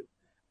issue.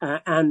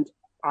 And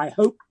I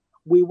hope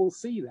we will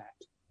see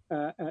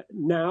that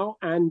now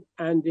and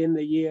in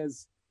the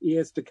years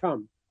to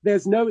come.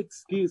 There's no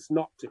excuse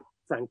not to,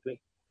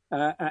 frankly.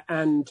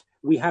 And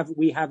we have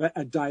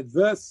a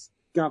diverse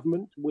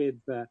government with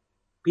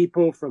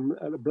people from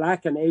the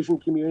Black and Asian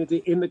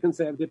community in the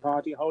Conservative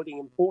Party holding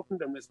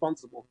important and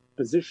responsible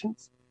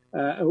positions.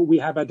 We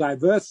have a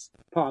diverse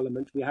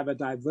parliament, we have a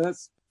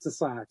diverse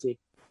society,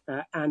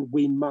 and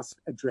we must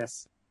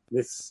address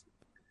this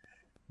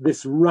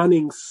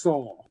running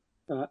sore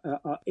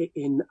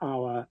in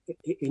our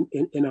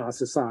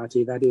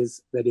society that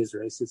is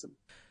racism.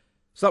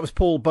 So that was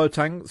Paul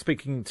Boateng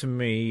speaking to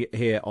me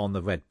here on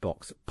the Red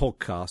Box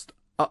podcast.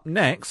 Up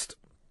next,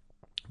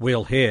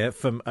 we'll hear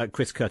from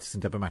Chris Curtis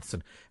and Deborah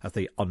Mattison as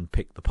they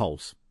unpick the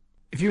polls.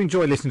 If you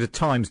enjoy listening to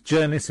Times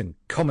journalists and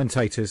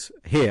commentators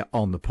here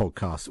on the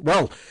podcast,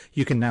 well,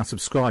 you can now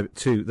subscribe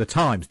to The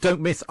Times. Don't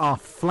miss our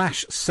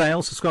flash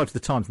sale. Subscribe to The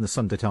Times and The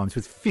Sunday Times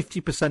with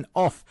 50%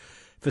 off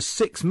for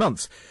 6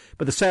 months.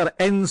 But the sale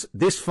ends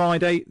this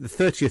Friday, the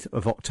 30th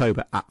of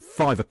October at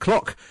 5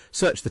 o'clock.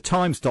 Search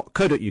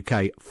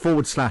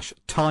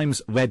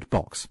thetimes.co.uk/Times Red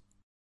Box.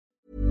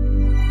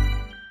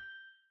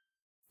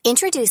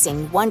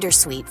 Introducing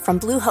Wondersuite from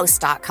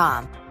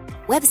Bluehost.com.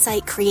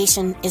 Website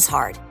creation is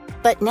hard,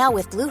 but now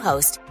with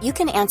Bluehost, you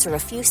can answer a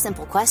few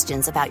simple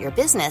questions about your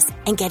business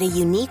and get a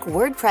unique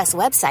WordPress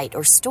website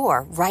or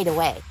store right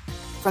away.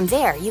 From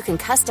there, you can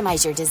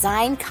customize your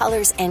design,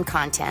 colors, and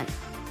content.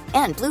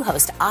 And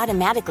Bluehost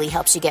automatically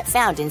helps you get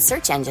found in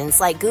search engines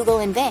like Google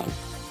and Bing.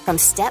 From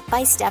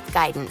step-by-step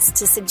guidance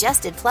to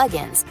suggested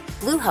plugins,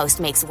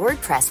 Bluehost makes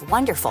WordPress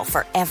wonderful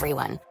for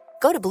everyone.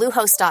 Go to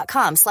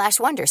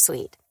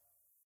bluehost.com/Wondersuite.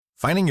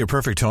 Finding your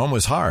perfect home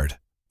was hard,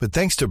 but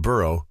thanks to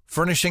Burrow,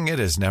 furnishing it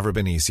has never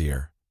been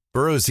easier.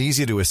 Burrow's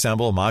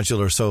easy-to-assemble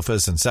modular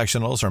sofas and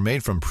sectionals are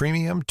made from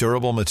premium,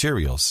 durable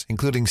materials,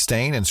 including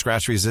stain and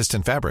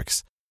scratch-resistant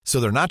fabrics. So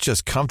they're not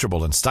just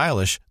comfortable and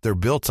stylish, they're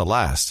built to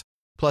last.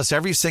 Plus,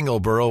 every single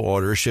Burrow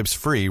order ships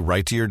free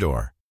right to your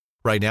door.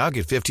 Right now,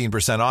 get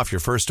 15% off your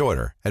first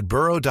order at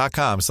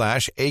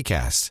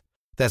burrow.com/ACAST.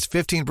 That's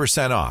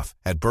 15% off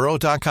at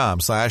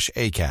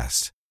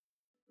burrow.com/ACAST.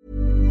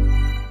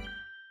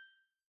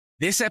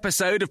 This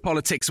episode of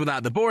Politics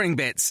Without the Boring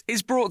Bits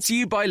is brought to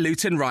you by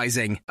Luton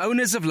Rising,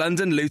 owners of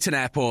London Luton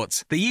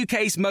Airport, the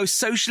UK's most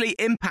socially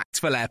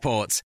impactful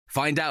airport.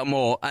 Find out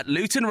more at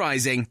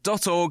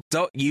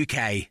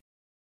lutonrising.org.uk.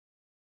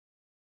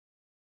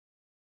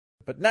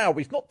 But now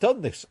we've not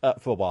done this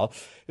for a while.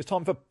 It's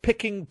time for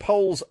picking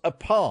polls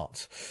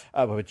apart.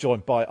 We're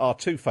joined by our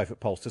two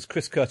favourite pollsters,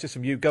 Chris Curtis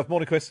from YouGov.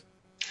 Morning, Chris.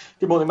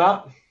 Good morning,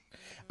 Matt.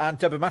 And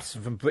Deborah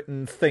Mattison from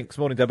Britain Thinks.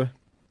 Morning, Deborah.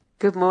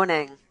 Good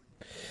morning.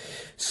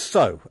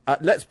 So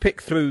let's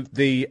pick through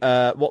the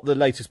what the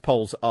latest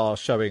polls are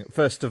showing.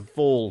 First of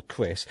all,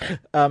 Chris,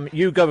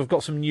 YouGov have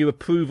got some new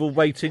approval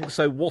ratings.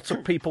 So what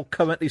are people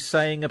currently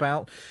saying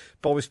about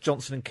Boris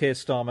Johnson and Keir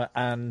Starmer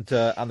and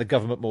the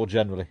government more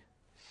generally?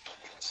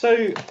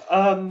 So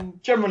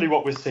generally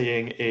what we're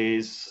seeing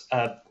is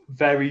a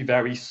very,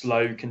 very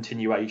slow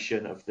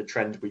continuation of the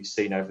trend we've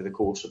seen over the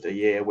course of the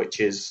year, which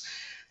is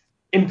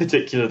in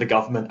particular the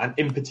government and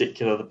in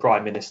particular the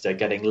Prime Minister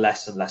getting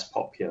less and less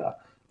popular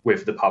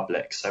with the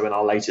public. So in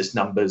our latest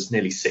numbers,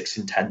 nearly 6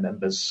 in 10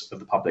 members of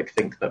the public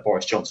think that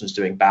Boris Johnson's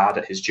doing bad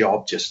at his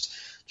job. Just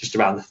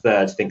around the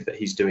third think that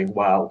he's doing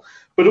well.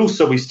 But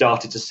also we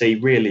started to see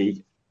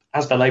really,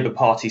 as the Labour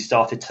Party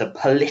started to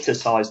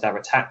politicise their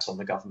attacks on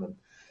the government,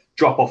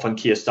 drop off on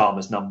Keir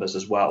Starmer's numbers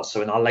as well.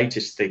 So in our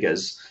latest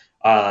figures,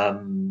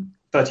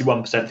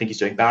 31% think he's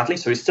doing badly.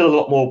 So he's still a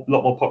lot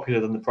more popular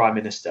than the Prime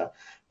Minister.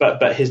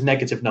 But his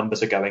negative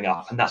numbers are going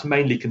up, and that's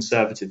mainly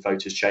Conservative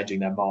voters changing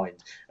their mind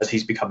as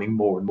he's becoming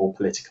more and more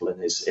political in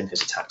his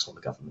attacks on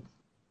the government.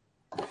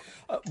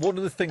 One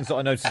of the things that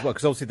I noticed as well,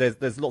 because obviously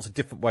there's lots of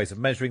different ways of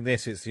measuring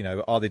this. It's,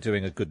 are they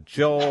doing a good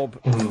job?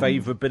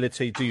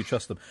 Favourability? Do you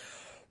trust them?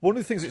 One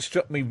of the things that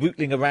struck me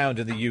rootling around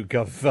in the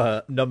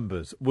YouGov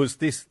numbers was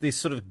this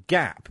sort of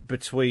gap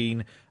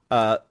between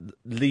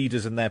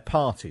leaders and their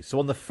parties. So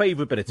on the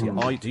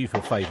favourability, do you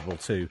feel favourable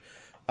to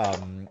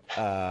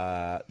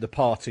the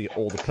party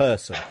or the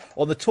person?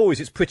 On the Tories,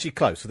 it's pretty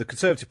close. So the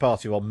Conservative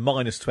Party are on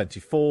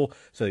 -24,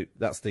 so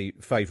that's the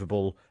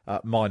favourable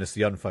minus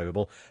the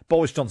unfavourable.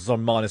 Boris Johnson's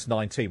on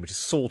 -19, which is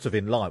sort of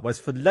in line. Whereas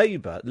for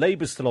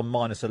Labour's still on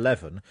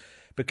 -11,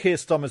 but Keir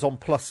Starmer's on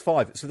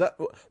 +5. So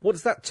what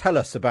does that tell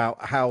us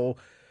about how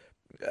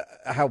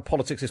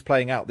politics is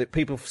playing out? That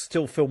people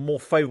still feel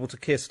more favourable to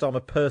Keir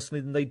Starmer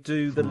personally than they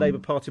do the Labour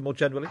Party more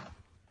generally?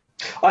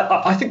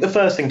 I think the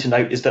first thing to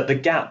note is that the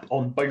gap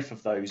on both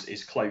of those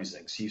is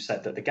closing. So you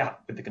said that the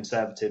gap with the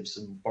Conservatives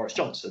and Boris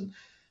Johnson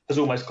has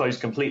almost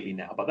closed completely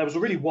now. But there was a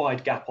really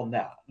wide gap on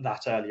that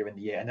earlier in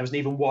the year. And there was an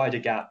even wider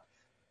gap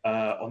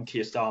on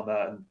Keir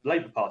Starmer and the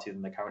Labour Party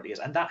than there currently is.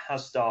 And that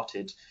has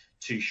started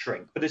to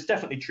shrink. But it's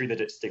definitely true that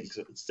it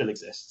still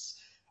exists.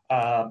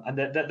 And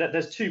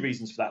there's two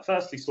reasons for that.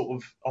 Firstly, sort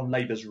of on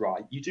Labour's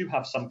right, you do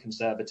have some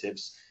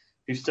Conservatives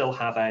who still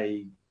have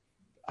a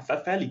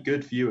fairly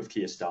good view of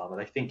Keir Starmer.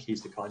 They think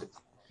he's the kind of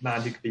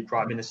man who could be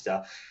Prime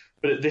Minister.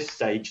 But at this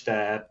stage,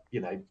 they're,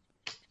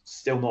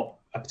 still not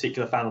a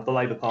particular fan of the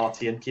Labour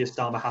Party, and Keir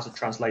Starmer hasn't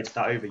translated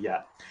that over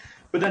yet.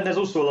 But then there's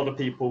also a lot of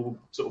people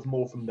sort of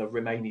more from the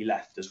Remainy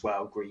left as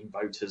well, Green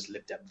voters,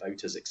 Lib Dem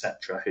voters,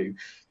 etc., who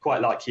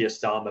quite like Keir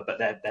Starmer, but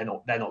they're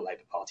not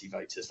Labour Party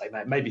voters. They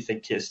maybe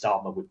think Keir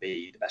Starmer would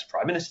be the best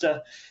Prime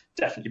Minister,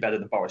 definitely better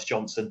than Boris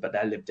Johnson, but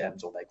they're Lib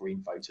Dems or they're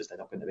Green voters. They're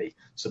not going to be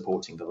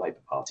supporting the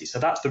Labour Party. So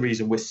that's the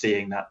reason we're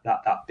seeing that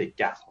big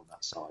gap on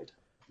that side.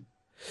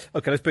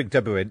 OK, let's bring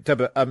Deborah in.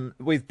 Deborah,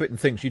 with Britain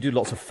Thinks, you do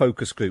lots of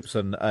focus groups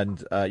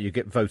and you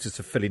get voters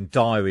to fill in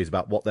diaries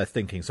about what they're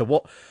thinking. So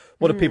what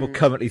are people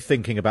currently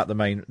thinking about the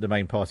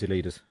main party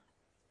leaders?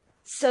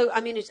 So,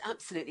 I mean, it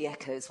absolutely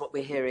echoes what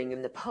we're hearing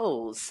in the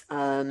polls.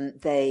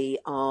 They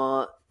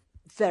are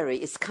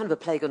it's kind of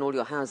a plague on all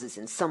your houses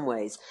in some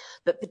ways,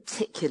 but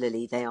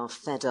particularly they are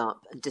fed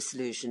up and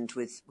disillusioned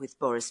with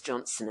Boris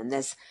Johnson. And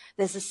there's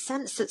a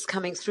sense that's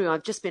coming through.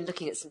 I've just been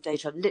looking at some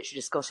data. I've literally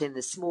just got in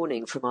this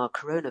morning from our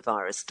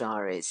coronavirus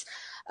diaries.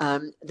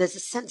 There's a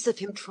sense of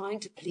him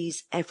trying to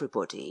please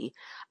everybody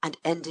and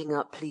ending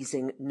up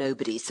pleasing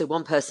nobody. So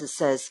one person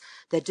says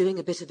they're doing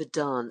a bit of a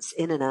dance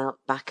in and out,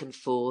 back and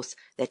forth.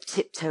 They're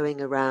tiptoeing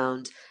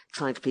around,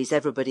 trying to please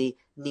everybody,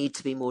 need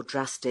to be more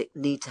drastic,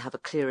 need to have a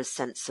clearer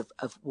sense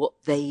of what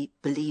they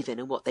believe in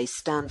and what they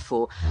stand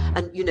for.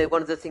 And,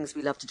 one of the things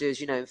we love to do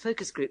is, in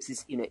focus groups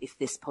is, if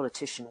this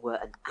politician were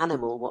an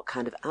animal, what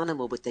kind of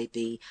animal would they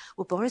be?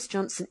 Well, Boris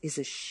Johnson is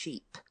a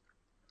sheep.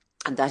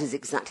 And that is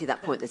exactly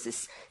that point. There's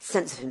this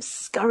sense of him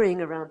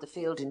scurrying around the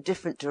field in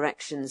different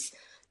directions,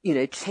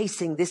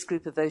 chasing this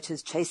group of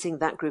voters, chasing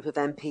that group of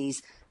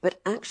MPs, but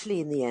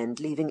actually in the end,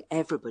 leaving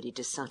everybody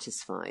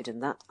dissatisfied.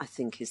 And that, I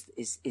think,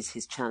 is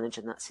his challenge,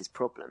 and that's his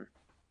problem.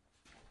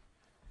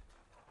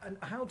 And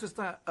how does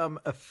that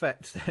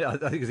affect? I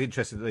think it's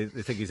interesting that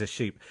they think he's a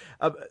sheep.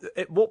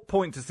 At what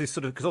point does this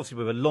because obviously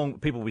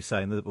people will be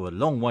saying that we're a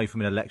long way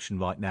from an election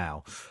right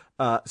now.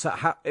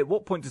 At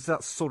what point does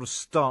that sort of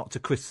start to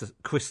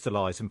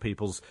crystallise in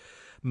people's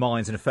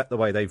minds and affect the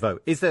way they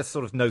vote? Is there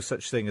no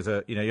such thing as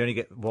you only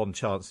get one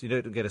chance, you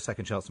don't get a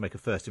second chance to make a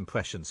first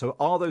impression. So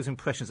are those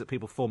impressions that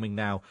people are forming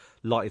now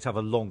likely to have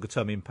a longer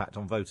term impact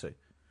on voting?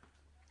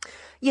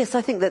 Yes,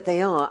 I think that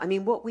they are. I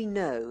mean, what we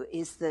know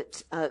is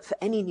that for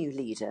any new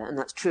leader, and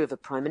that's true of a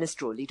prime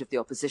minister or leader of the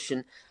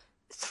opposition,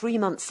 3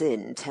 months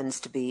in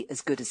tends to be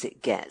as good as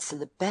it gets. And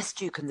the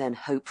best you can then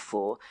hope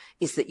for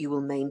is that you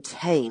will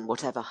maintain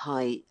whatever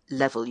high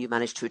level you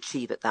manage to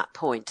achieve at that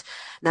point.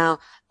 Now,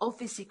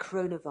 obviously,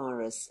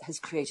 coronavirus has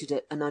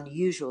created an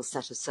unusual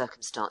set of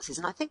circumstances.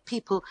 And I think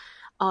people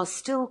are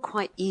still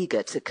quite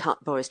eager to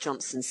cut Boris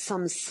Johnson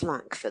some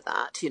slack for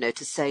that,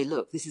 to say,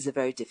 look, this is a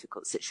very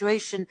difficult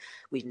situation.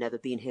 We've never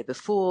been here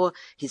before.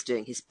 He's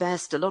doing his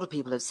best. A lot of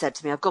people have said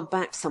to me, I've gone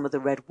back to some of the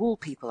Red Wall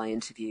people I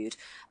interviewed,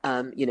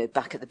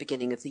 back at the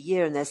beginning of the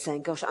year, and they're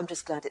saying, gosh, I'm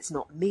just glad it's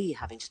not me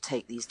having to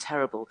take these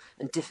terrible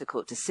and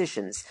difficult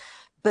decisions.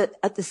 But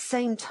at the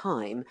same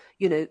time,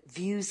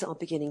 views are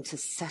beginning to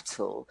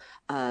settle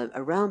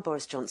around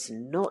Boris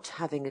Johnson not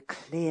having a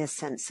clear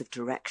sense of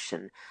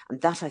direction.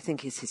 And that, I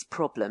think, is his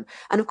problem.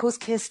 And, of course,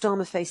 Keir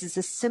Starmer faces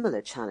a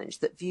similar challenge,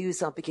 that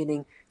views are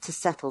beginning to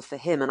settle for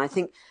him. And I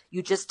think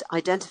you just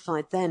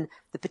identified then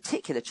the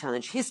particular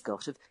challenge he's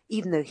got of,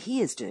 even though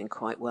he is doing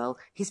quite well,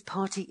 his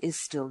party is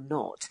still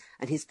not.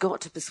 And he's got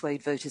to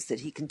persuade voters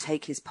that he can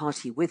take his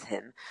party with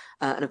him.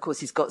 And, of course,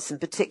 he's got some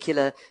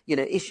particular,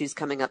 issues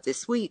coming up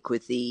this week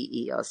with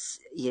the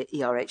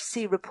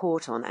ERHC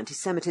report on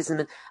anti-Semitism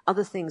and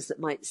other things that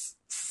might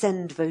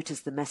send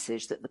voters the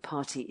message that the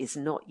party is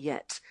not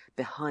yet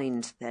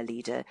behind their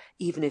leader,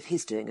 even if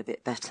he's doing a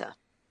bit better.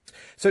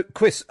 So,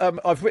 Chris,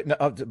 I've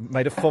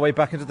made a foray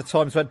back into the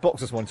Times Red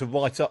Box this morning to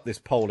write up this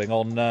polling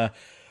on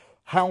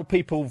how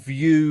people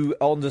view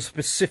on the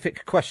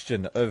specific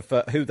question of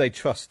who they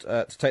trust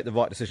to take the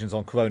right decisions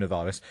on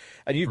coronavirus.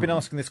 And you've been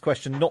asking this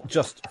question not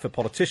just for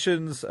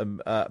politicians,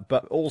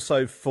 but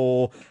also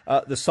for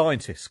the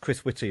scientists,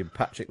 Chris Whitty and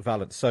Patrick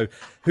Vallance. So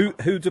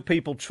who do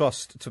people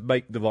trust to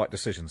make the right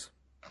decisions?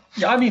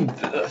 Yeah, I mean,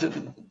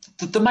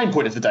 the main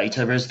point of the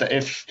data is that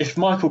if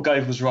Michael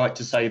Gove was right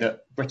to say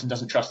that Britain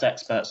doesn't trust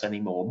experts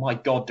anymore, my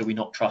God, do we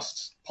not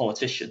trust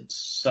politicians?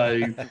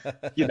 So,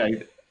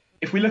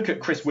 if we look at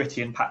Chris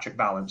Whitty and Patrick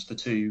Vallance, the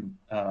two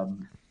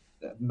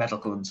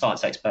medical and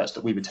science experts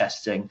that we were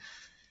testing,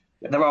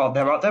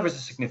 there is a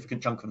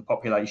significant chunk of the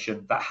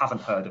population that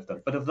haven't heard of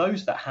them. But of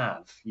those that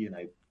have,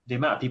 the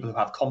amount of people who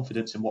have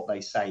confidence in what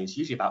they say is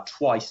usually about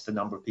twice the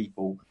number of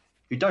people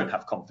who don't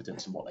have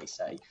confidence in what they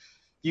say.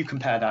 You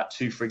compare that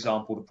to, for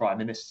example, the Prime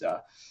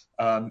Minister,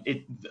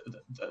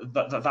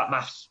 that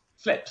maths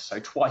flips. So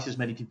twice as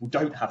many people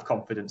don't have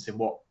confidence in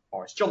what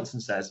Boris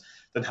Johnson says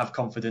than have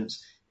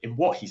confidence in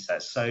what he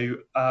says. So,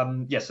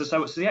 so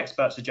the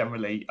experts are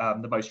generally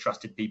the most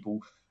trusted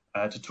people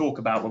to talk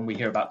about when we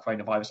hear about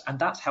coronavirus. And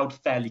that's held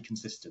fairly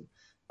consistent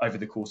over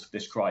the course of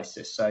this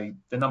crisis. So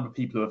the number of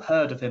people who have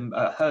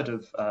heard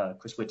of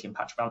Chris Whitty and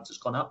Patrick Vallance has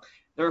gone up.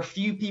 There are a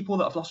few people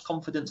that have lost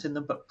confidence in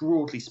them, but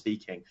broadly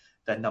speaking,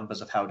 their numbers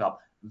have held up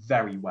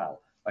very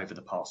well over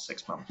the past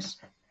 6 months.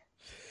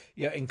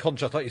 Yeah, in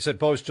contrast, like you said,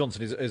 Boris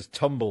Johnson has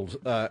tumbled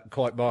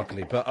quite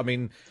markedly. But, I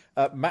mean,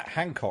 Matt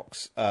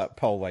Hancock's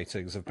poll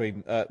ratings have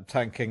been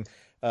tanking.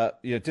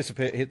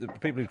 Disappear. The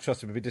people who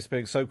trust him have been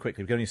disappearing so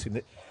quickly. We've only seen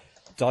that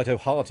Dido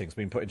Harding's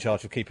been put in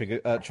charge of keeping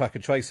track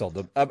and trace on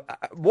them.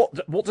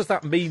 What does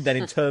that mean, then,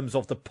 in terms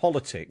of the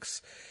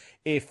politics?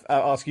 If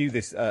I'll ask you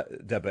this,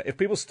 Deborah, if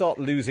people start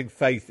losing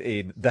faith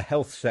in the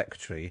health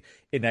secretary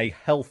in a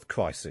health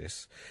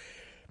crisis,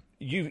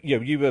 you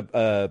were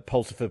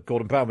pollster for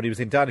Gordon Brown when he was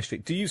in Downing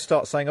Street. Do you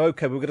start saying,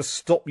 OK, we're going to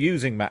stop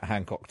using Matt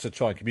Hancock to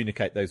try and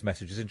communicate those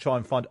messages and try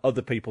and find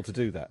other people to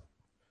do that?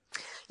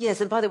 Yes,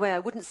 and by the way, I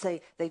wouldn't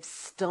say they've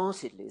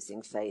started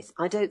losing faith.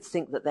 I don't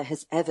think that there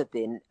has ever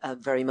been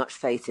very much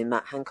faith in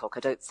Matt Hancock.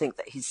 I don't think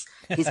that his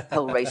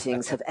poll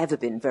ratings have ever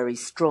been very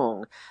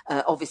strong.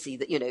 Obviously,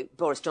 that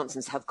Boris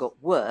Johnson's have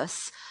got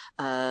worse.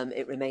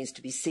 It remains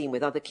to be seen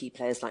with other key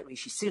players like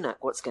Rishi Sunak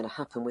what's going to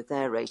happen with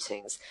their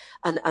ratings.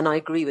 And I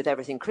agree with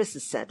everything Chris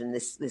has said, and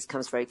this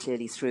comes very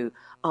clearly through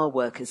our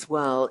work as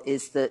well,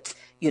 is that,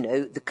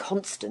 the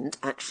constant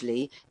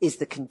actually is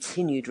the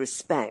continued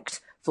respect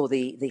for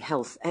the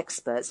health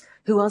experts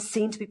who are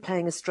seen to be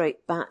playing a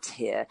straight bat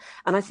here.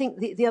 And I think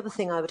the other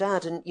thing I would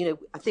add, and,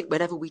 I think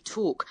whenever we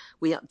talk,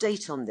 we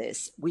update on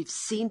this, we've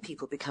seen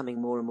people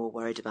becoming more and more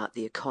worried about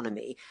the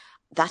economy.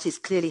 That is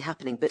clearly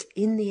happening. But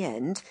in the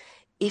end,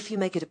 if you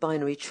make it a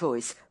binary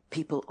choice,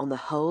 people on the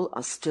whole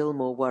are still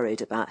more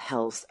worried about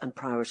health and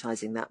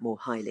prioritising that more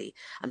highly.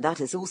 And that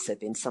has also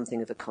been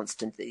something of a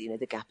constant.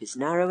 The gap is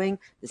narrowing.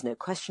 There's no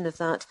question of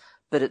that.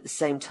 But at the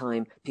same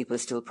time, people are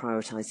still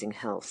prioritising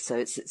health. So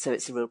it's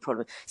a real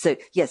problem. So,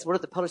 yes, what are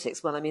the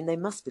politics? Well, I mean, they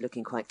must be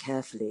looking quite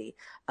carefully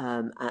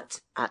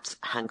at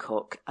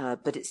Hancock.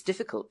 But it's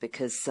difficult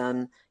because,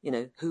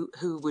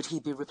 who would he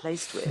be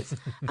replaced with?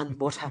 And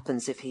what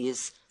happens if he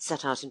is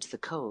set out into the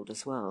cold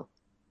as well?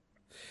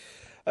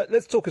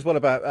 Let's talk as well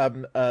about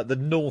the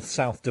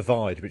North-South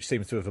divide, which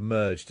seems to have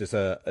emerged as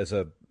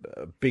a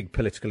big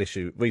political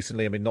issue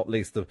recently. I mean, not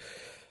least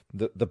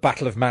the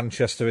Battle of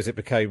Manchester, as it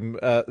became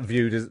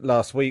viewed as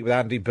last week, with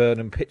Andy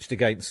Burnham pitched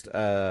against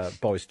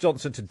Boris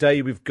Johnson.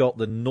 Today we've got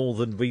the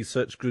Northern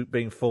Research Group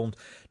being formed,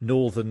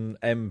 Northern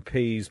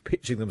MPs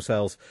pitching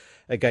themselves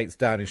against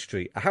Downing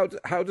Street. How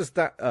does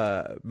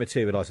that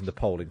materialise in the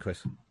polling,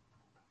 Chris?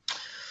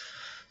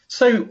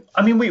 So,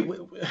 I mean, we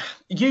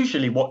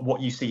usually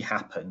what you see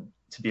happen,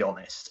 to be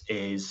honest,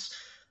 is,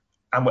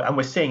 and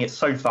we're seeing it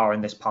so far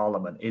in this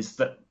parliament, is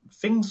that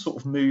things sort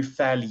of move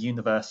fairly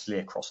universally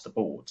across the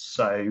board.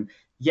 So,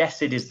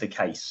 yes, it is the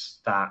case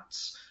that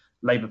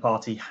Labour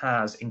Party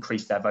has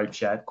increased their vote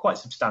share quite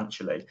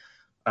substantially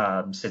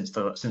since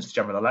the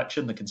general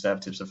election. The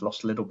Conservatives have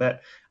lost a little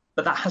bit.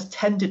 But that has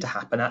tended to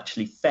happen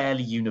actually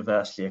fairly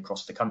universally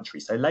across the country.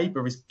 So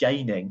Labour is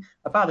gaining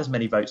about as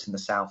many votes in the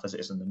south as it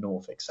is in the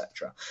north,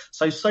 etc.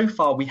 So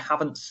far, we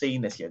haven't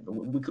seen this yet.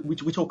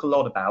 We talk a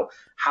lot about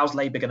how's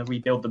Labour going to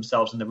rebuild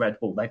themselves in the red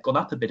wall. They've gone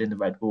up a bit in the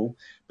red wall,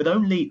 but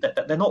only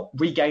that they're not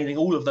regaining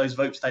all of those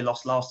votes they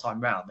lost last time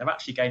round. They're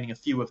actually gaining a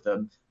few of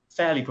them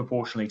fairly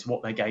proportionally to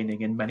what they're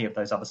gaining in many of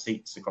those other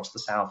seats across the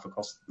south,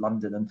 across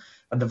London,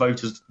 and the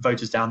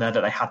voters down there that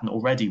they hadn't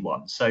already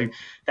won. So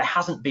there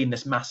hasn't been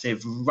this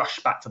massive rush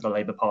back to the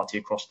Labour Party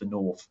across the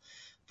north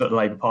that the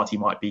Labour Party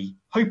might be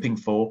hoping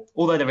for,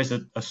 although there is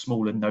a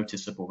small and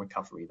noticeable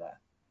recovery there.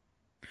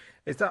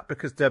 Is that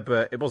because,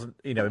 Deborah, it wasn't,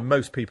 in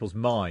most people's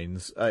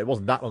minds, it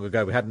wasn't that long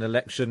ago we had an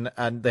election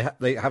and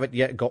they haven't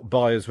yet got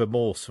buyer's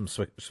remorse from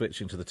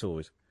switching to the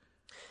Tories?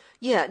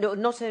 Yeah, no,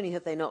 not only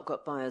have they not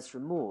got buyer's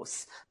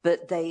remorse,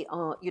 but they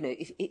are,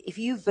 if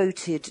you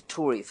voted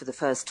Tory for the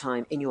first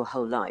time in your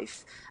whole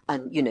life,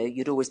 and,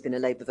 you'd always been a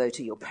Labour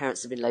voter, your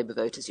parents have been Labour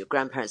voters, your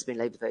grandparents have been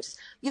Labour voters,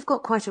 you've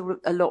got quite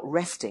a lot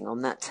resting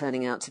on that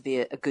turning out to be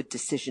a good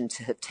decision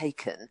to have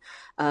taken.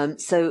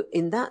 So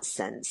in that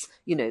sense,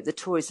 the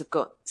Tories have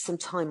got some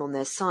time on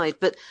their side.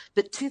 But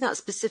to that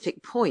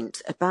specific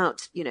point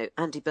about,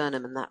 Andy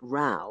Burnham and that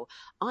row,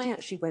 I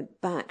actually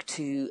went back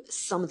to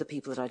some of the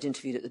people that I'd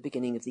interviewed at the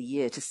beginning of the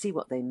year to see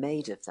what they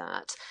made of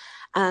that.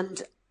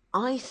 And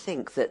I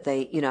think that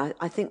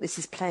I think this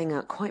is playing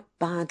out quite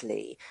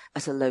badly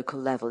at a local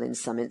level in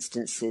some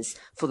instances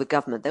for the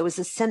government. There was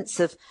a sense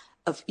of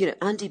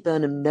Andy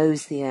Burnham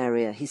knows the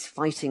area. He's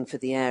fighting for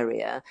the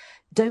area.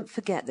 Don't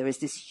forget, there is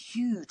this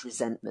huge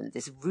resentment,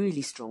 this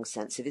really strong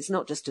sense of it's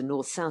not just a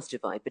north-south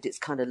divide, but it's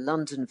kind of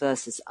London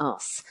versus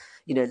us.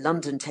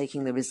 London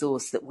taking the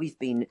resource that we've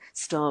been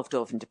starved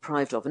of and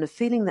deprived of, and a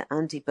feeling that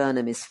Andy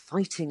Burnham is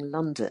fighting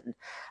London,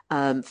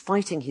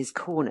 fighting his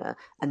corner,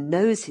 and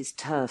knows his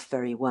turf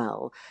very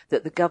well,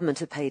 that the government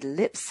have paid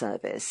lip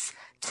service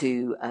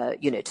to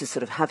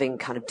sort of having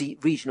kind of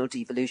regional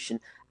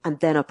devolution, and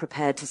then are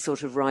prepared to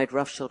sort of ride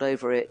roughshod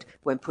over it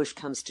when push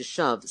comes to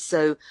shove.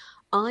 So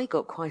I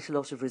got quite a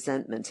lot of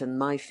resentment, and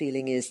my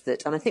feeling is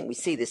that, and I think we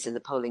see this in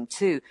the polling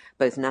too,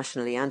 both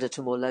nationally and at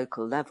a more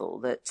local level,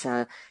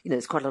 that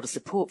there's quite a lot of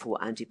support for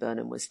what Andy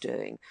Burnham was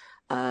doing.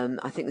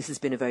 I think this has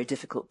been a very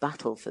difficult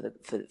battle for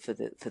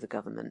the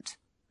government.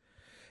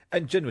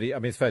 And generally, I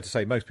mean, it's fair to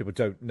say most people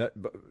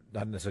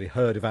haven't necessarily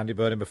heard of Andy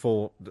Burnham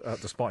before,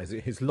 despite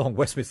his long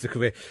Westminster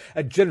career.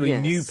 And generally,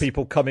 new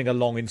people coming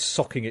along and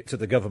socking it to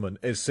the government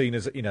is seen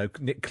as,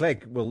 Nick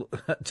Clegg will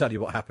tell you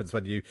what happens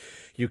when you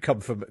come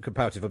from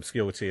comparative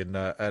obscurity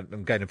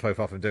and gain a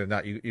profile from doing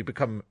that. You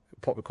become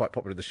quite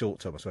popular in the short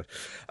term, I suppose.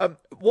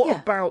 What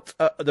about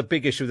the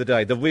big issue of the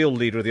day, the real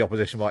leader of the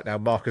opposition right now,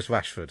 Marcus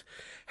Rashford?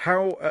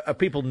 How are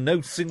people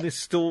noticing this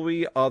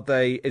story?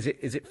 Is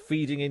it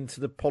feeding into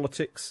the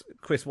politics?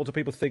 Chris, what do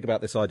people think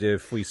about this idea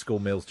of free school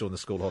meals during the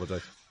school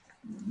holiday?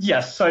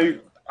 Yes, so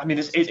I mean,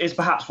 it's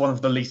perhaps one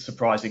of the least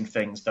surprising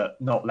things that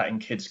not letting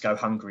kids go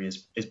hungry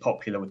is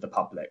popular with the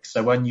public.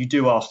 So when you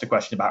do ask the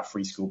question about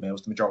free school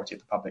meals, the majority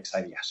of the public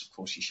say yes, of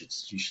course you should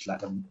let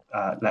them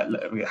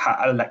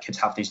let kids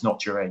have these,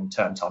 not during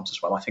term times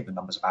as well. I think the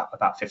number's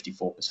about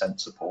 54%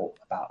 support,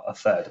 about a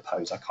third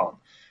oppose. I can't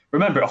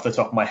remember it off the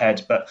top of my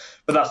head, but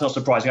that's not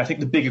surprising. I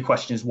think the bigger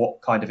question is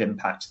what kind of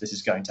impact this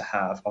is going to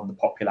have on the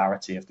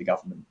popularity of the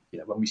government.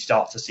 When we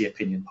start to see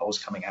opinion polls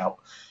coming out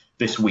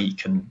this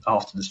week and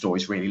after the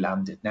story's really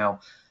landed. Now,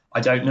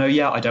 I don't know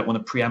yet. I don't want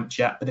to preempt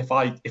yet. But if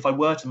I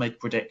were to make a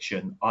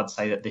prediction, I'd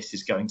say that this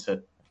is going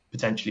to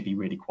potentially be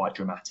really quite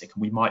dramatic.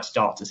 And we might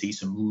start to see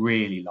some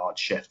really large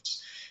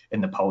shifts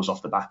in the polls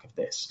off the back of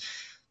this.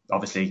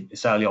 Obviously,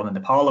 it's early on in the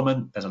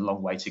Parliament. There's a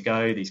long way to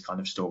go. These kind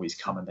of stories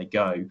come and they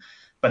go.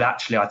 But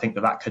actually, I think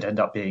that could end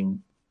up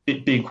being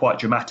quite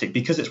dramatic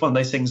because it's one of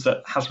those things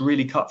that has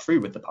really cut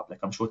through with the public.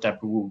 I'm sure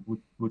Deborah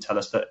will tell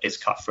us that it's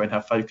cut through in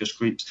her focus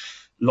groups.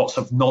 Lots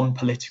of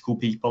non-political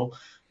people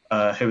who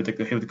are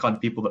the kind of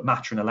people that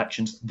matter in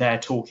elections. They're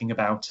talking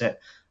about it,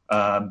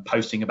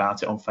 posting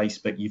about it on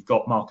Facebook. You've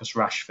got Marcus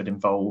Rashford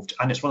involved.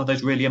 And it's one of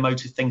those really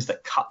emotive things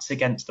that cuts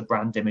against the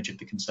brand image of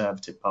the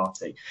Conservative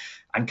Party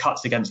and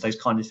cuts against those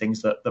kind of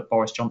things that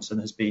Boris Johnson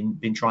has been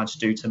trying to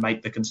do to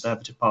make the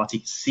Conservative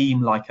Party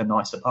seem like a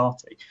nicer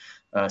party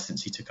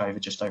since he took over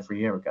just over a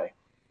year ago.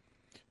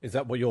 Is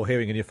that what you're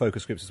hearing in your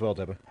focus groups as well,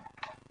 Deborah?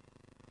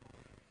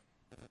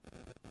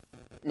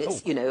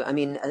 It's, I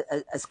mean,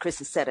 as Chris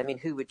has said, I mean,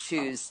 who would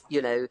choose,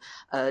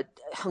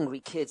 hungry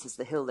kids as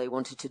the hill they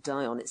wanted to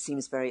die on? It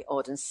seems very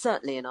odd. And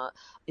certainly in our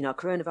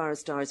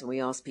coronavirus diaries, when we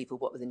asked people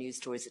what were the news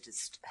stories that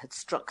had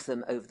struck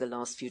them over the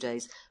last few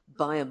days,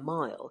 by a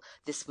mile,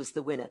 this was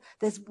the winner.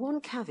 There's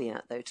one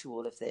caveat, though, to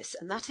all of this,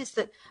 and that is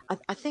that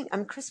I think,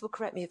 and Chris will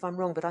correct me if I'm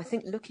wrong, but I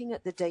think looking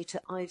at the data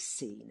I've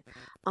seen,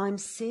 I'm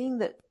seeing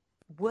that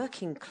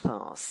working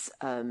class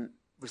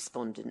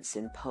respondents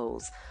in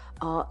polls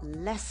are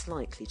less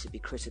likely to be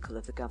critical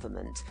of the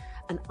government.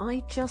 And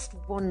I just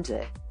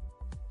wonder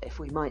if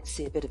we might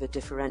see a bit of a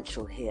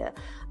differential here.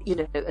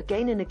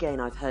 Again and again,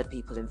 I've heard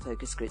people in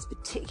focus groups,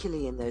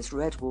 particularly in those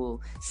red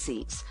wall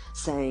seats,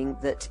 saying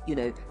that,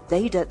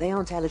 they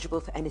aren't eligible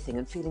for anything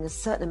and feeling a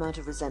certain amount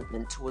of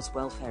resentment towards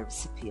welfare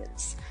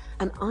recipients.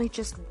 And I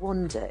just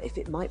wonder if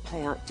it might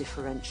play out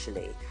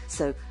differentially.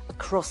 So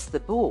across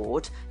the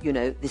board,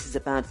 this is a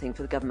bad thing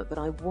for the government, but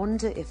I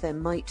wonder if there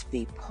might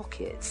be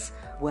pockets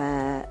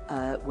where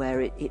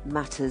it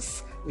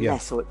matters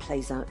less or it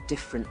plays out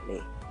differently.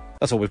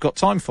 That's all we've got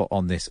time for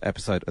on this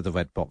episode of the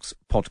Red Box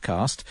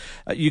podcast.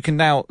 You can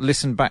now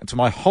listen back to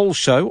my whole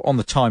show on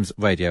the Times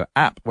Radio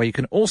app, where you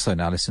can also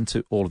now listen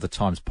to all of the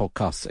Times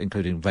podcasts,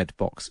 including Red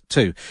Box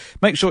 2.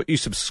 Make sure you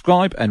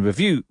subscribe and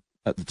review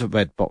the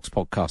Red Box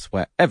podcast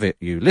wherever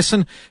you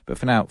listen. But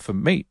for now,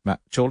 from me,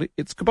 Matt Chorley,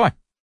 it's goodbye.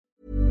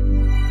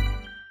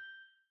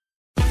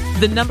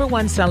 The number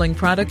one selling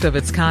product of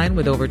its kind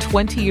with over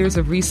 20 years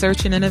of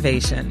research and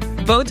innovation.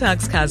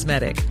 Botox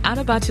Cosmetic, out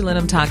of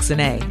botulinum toxin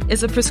A,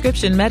 is a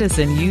prescription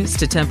medicine used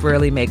to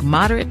temporarily make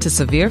moderate to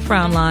severe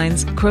frown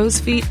lines, crow's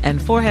feet,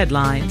 and forehead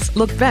lines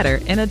look better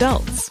in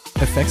adults.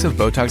 Effects of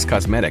Botox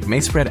Cosmetic may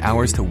spread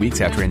hours to weeks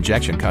after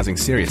injection, causing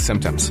serious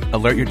symptoms.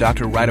 Alert your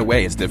doctor right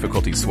away as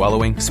difficulty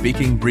swallowing,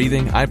 speaking,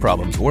 breathing, eye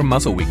problems, or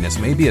muscle weakness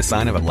may be a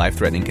sign of a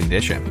life-threatening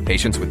condition.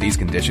 Patients with these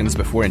conditions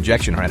before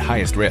injection are at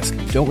highest risk.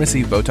 Don't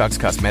receive Botox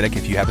Cosmetic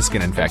if you have a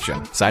skin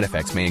infection. Side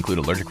effects may include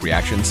allergic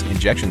reactions,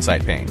 injection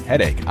site pain,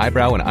 headache,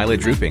 eyebrow and eyelid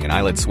drooping, and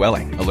eyelid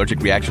swelling.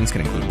 Allergic reactions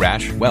can include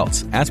rash,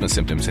 welts, asthma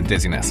symptoms, and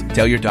dizziness.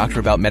 Tell your doctor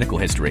about medical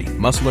history,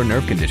 muscle or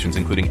nerve conditions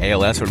including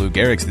ALS or Lou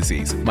Gehrig's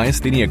disease,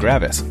 myasthenia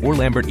gravis, or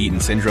Lambert-Eaton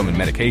syndrome and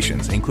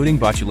medications, including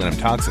botulinum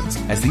toxins,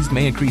 as these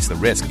may increase the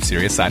risk of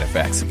serious side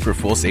effects. For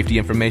full safety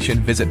information,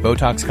 visit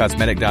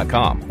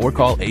BotoxCosmetic.com or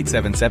call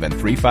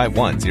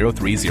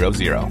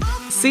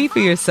 877-351-0300. See for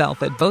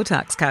yourself at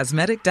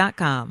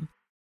BotoxCosmetic.com.